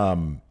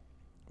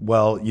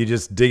 Well, you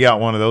just dig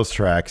out one of those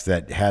tracks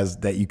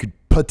that you could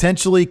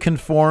potentially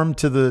conform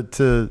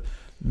to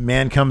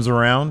Man Comes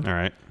Around. All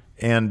right.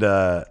 And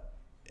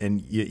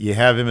you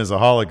have him as a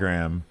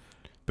hologram,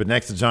 but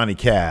next to Johnny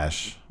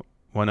Cash.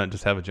 Why not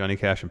just have a Johnny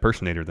Cash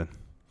impersonator then?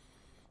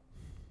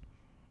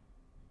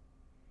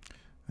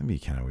 That'd be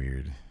kind of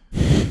weird.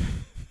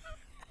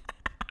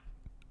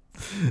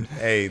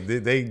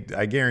 Hey,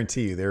 I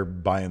guarantee you they're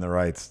buying the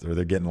rights, or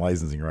they're getting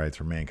licensing rights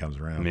for Man Comes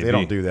Around. If they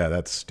don't do that,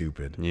 that's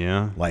stupid.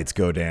 Yeah. Lights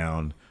go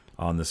down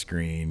on the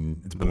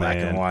screen. It's black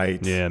and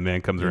white. Yeah,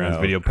 Man Comes Around's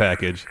video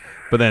package.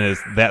 But then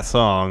it's that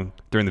song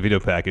during the video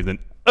package, then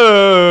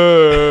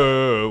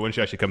when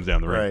she actually comes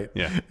down the ring. Right.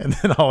 Yeah. And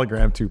then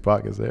hologram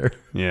Tupac is there.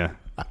 Yeah.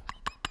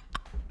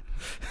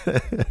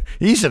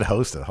 He should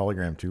host it,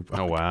 hologram Tupac.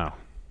 Oh, wow.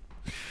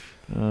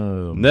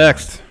 Oh,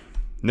 next,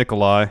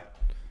 Nikolai.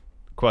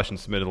 Question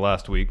submitted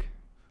last week.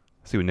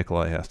 See what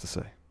Nikolai has to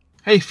say.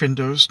 Hey,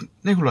 Friendos.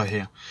 Nikolai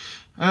here.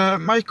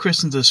 My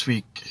question this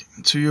week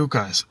to you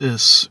guys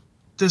is,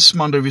 this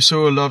Monday we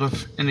saw a lot of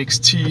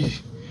NXT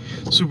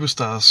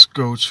superstars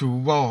go to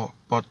Raw,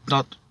 but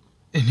not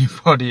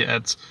anybody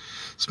at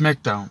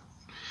SmackDown.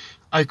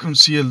 I can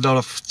see a lot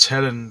of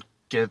talent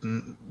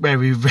getting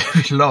very,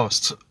 very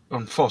lost,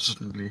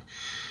 unfortunately.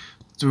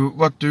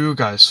 What do you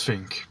guys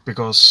think?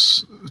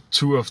 Because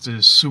two of the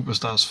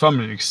superstars from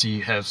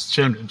NXT have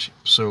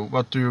championships, so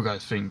what do you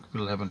guys think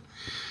will happen?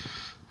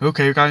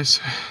 Okay, guys,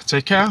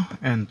 take care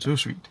and do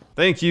sweet.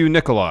 Thank you,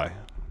 Nikolai.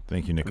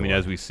 Thank you, Nikolai. I mean,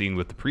 as we've seen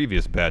with the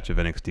previous batch of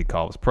NXT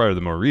calls prior to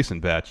the more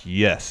recent batch,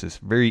 yes, it's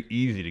very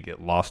easy to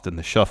get lost in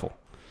the shuffle.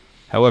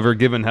 However,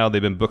 given how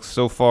they've been booked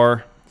so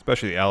far,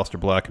 especially Aleister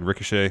Black and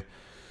Ricochet,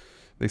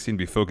 they seem to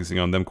be focusing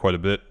on them quite a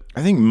bit.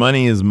 I think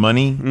money is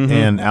money,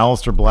 and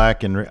Aleister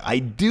Black and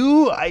I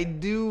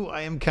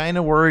am kind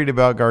of worried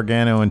about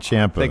Gargano and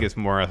Ciampa. I think it's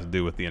more has to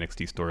do with the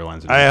NXT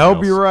storylines. I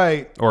hope you're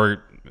right.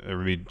 Or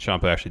maybe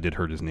Ciampa actually did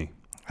hurt his knee.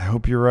 I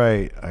hope you're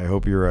right.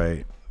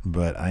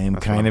 But I am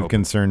kind of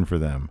concerned for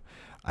them.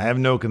 I have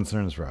no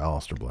concerns for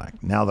Aleister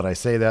Black. Now that I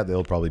say that,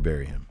 they'll probably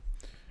bury him.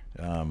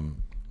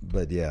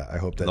 But yeah, I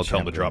hope that they'll tell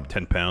him to drop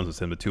 10 pounds and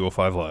send him to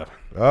 205 Live.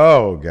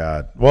 Oh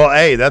God! Well,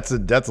 hey, that's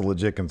a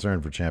legit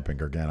concern for Ciampa and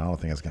Gargano. I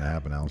don't think that's going to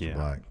happen. Aleister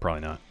Black,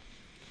 probably not.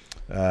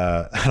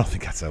 I don't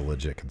think that's a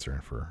legit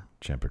concern for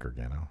Ciampa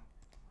Gargano.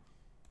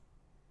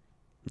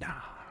 Nah,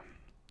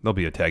 they'll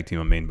be a tag team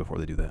on main before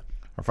they do that.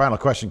 Our final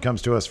question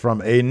comes to us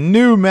from a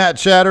new Matt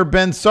Chatter,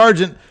 Ben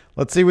Sargent.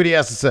 Let's see what he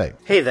has to say.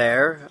 Hey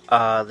there,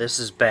 this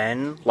is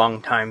Ben,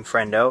 longtime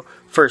friendo,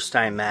 first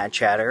time Matt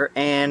Chatter,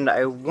 and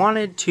I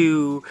wanted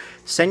to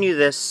send you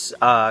this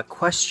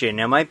question.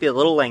 It might be a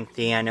little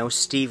lengthy. I know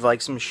Steve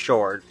likes them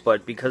short,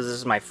 but because this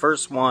is my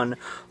first one,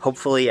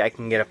 hopefully I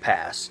can get a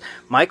pass.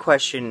 My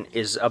question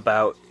is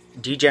about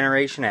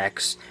D-Generation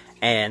X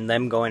and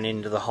them going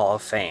into the Hall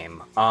of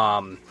Fame.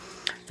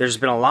 There's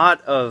been a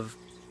lot of,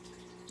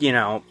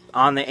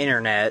 on the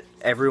internet,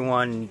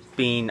 everyone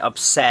being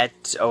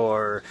upset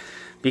or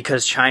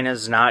because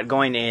Chyna's not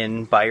going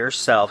in by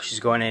herself. She's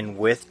going in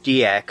with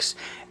DX.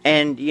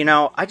 And,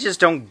 I just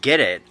don't get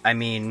it. I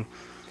mean,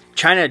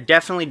 Chyna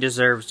definitely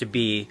deserves to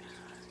be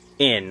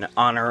in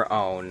on her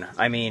own.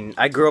 I mean,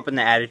 I grew up in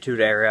the Attitude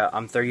Era.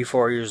 I'm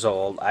 34 years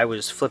old. I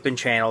was flipping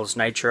channels,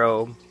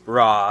 Nitro,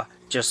 Raw,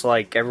 just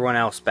like everyone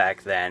else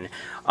back then.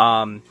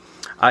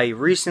 I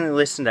recently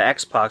listened to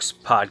X-Pac's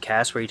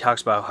podcast where he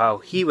talks about how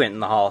he went in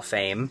the Hall of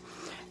Fame,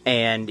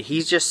 and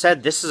he's just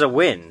said this is a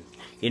win.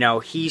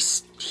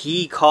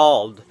 He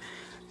called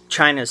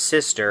Chyna's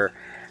sister,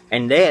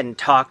 and they hadn't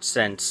talked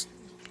since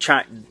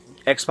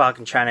X-Pac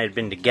and Chyna had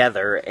been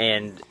together,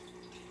 and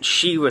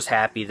she was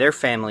happy, their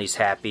family's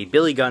happy.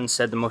 Billy Gunn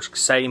said the most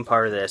exciting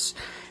part of this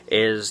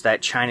is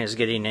that Chyna's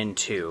getting in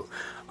too.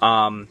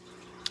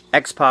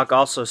 X-Pac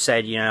also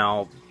said,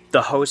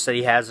 the host that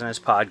he has on his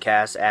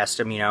podcast asked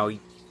him,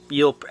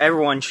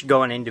 everyone should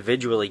go in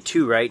individually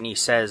too, right? And he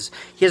says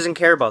he doesn't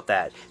care about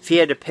that. If he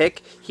had to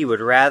pick, he would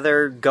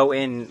rather go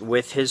in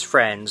with his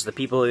friends, the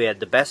people he had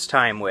the best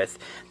time with,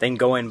 than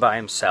go in by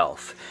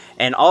himself.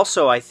 And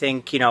also, I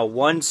think,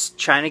 once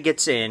Chyna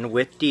gets in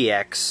with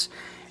DX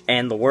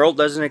and the world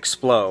doesn't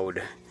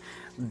explode,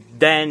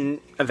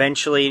 then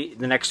eventually,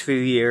 the next few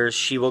years,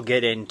 she will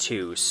get in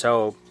too.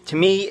 So, to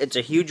me, it's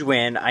a huge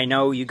win. I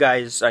know you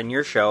guys on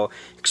your show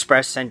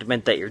expressed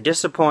sentiment that you're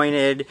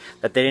disappointed,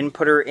 that they didn't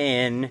put her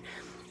in.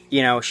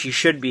 She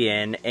should be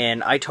in,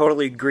 and I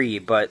totally agree,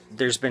 but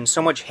there's been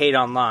so much hate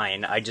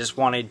online. I just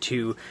wanted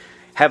to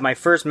have my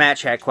first Matt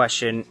Chat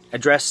question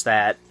address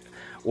that.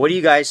 What do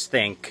you guys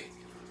think?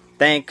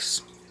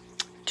 Thanks.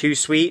 Too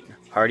sweet.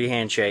 Hearty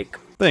handshake.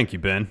 Thank you,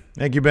 Ben.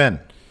 Thank you, Ben.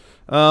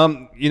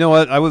 You know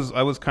what? I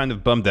was kind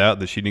of bummed out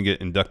that she didn't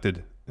get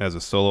inducted as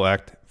a solo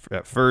act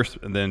at first,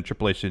 and then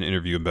Triple H did an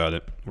interview about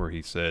it where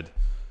he said,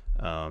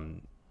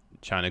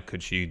 Chyna,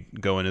 could she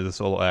go into the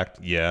solo act?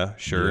 Yeah,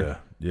 sure.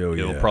 Yeah.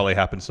 It'll probably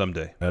happen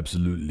someday.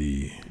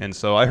 Absolutely. And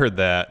so I heard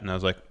that, and I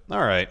was like, all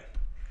right,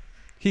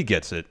 he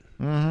gets it.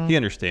 Mm-hmm. He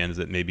understands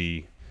that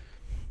maybe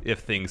if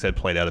things had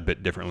played out a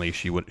bit differently,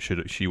 she would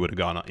have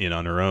gone in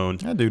on her own.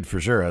 That dude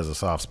for sure has a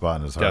soft spot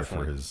in his heart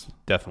for his...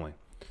 Definitely.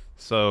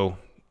 So...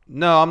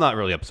 No, I'm not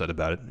really upset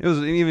about it. It was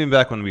even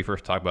back when we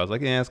first talked about it, I was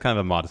like, it's kind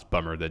of a modest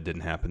bummer that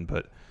didn't happen.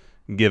 But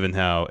given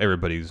how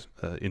everybody's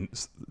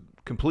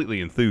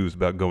completely enthused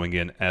about going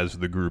in as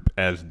the group,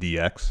 as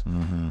DX,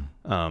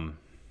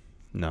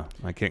 no,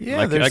 I can't.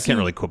 I can't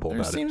really quibble about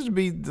it. There seems to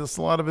be just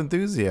a lot of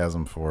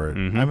enthusiasm for it.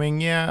 Mm-hmm. I mean,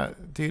 yeah,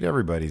 dude,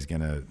 everybody's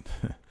gonna.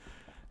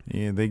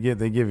 They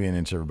give you an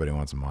inch. Everybody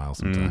wants a mile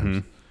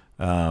sometimes.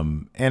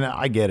 Mm-hmm. And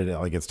I get it.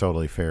 Like, it's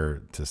totally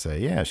fair to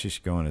say, yeah, she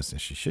should go in as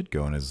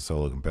a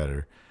solo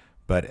competitor.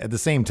 But at the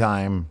same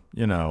time,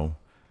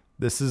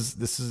 this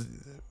is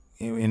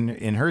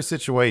in her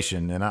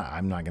situation, and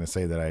I'm not going to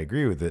say that I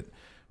agree with it,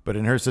 but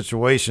in her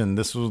situation,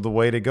 this was the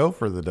way to go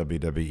for the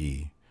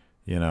WWE.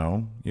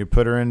 You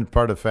put her in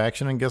part of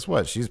faction, and guess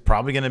what? She's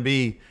probably going to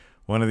be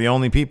one of the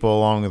only people,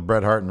 along with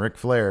Bret Hart and Ric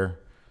Flair,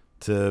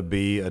 to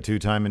be a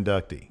 2-time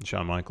inductee.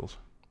 Shawn Michaels.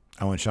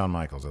 Oh, and Shawn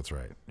Michaels, that's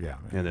right. Yeah.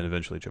 And then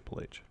eventually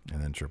Triple H.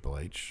 And then Triple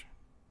H.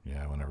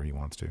 Yeah, whenever he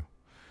wants to.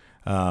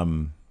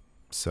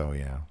 So,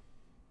 yeah.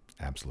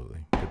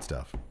 Absolutely. Good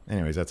stuff.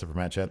 Anyways, that's it for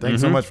Matt Chat. Thanks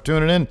so much for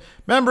tuning in.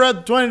 Remember,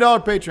 at the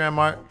 $20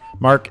 Patreon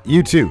mark,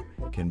 you too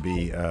can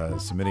be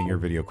submitting your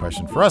video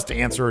question for us to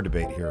answer or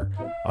debate here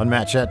on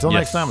Matt Chat. Till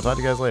next time, we'll talk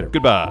to you guys later.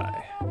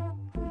 Goodbye.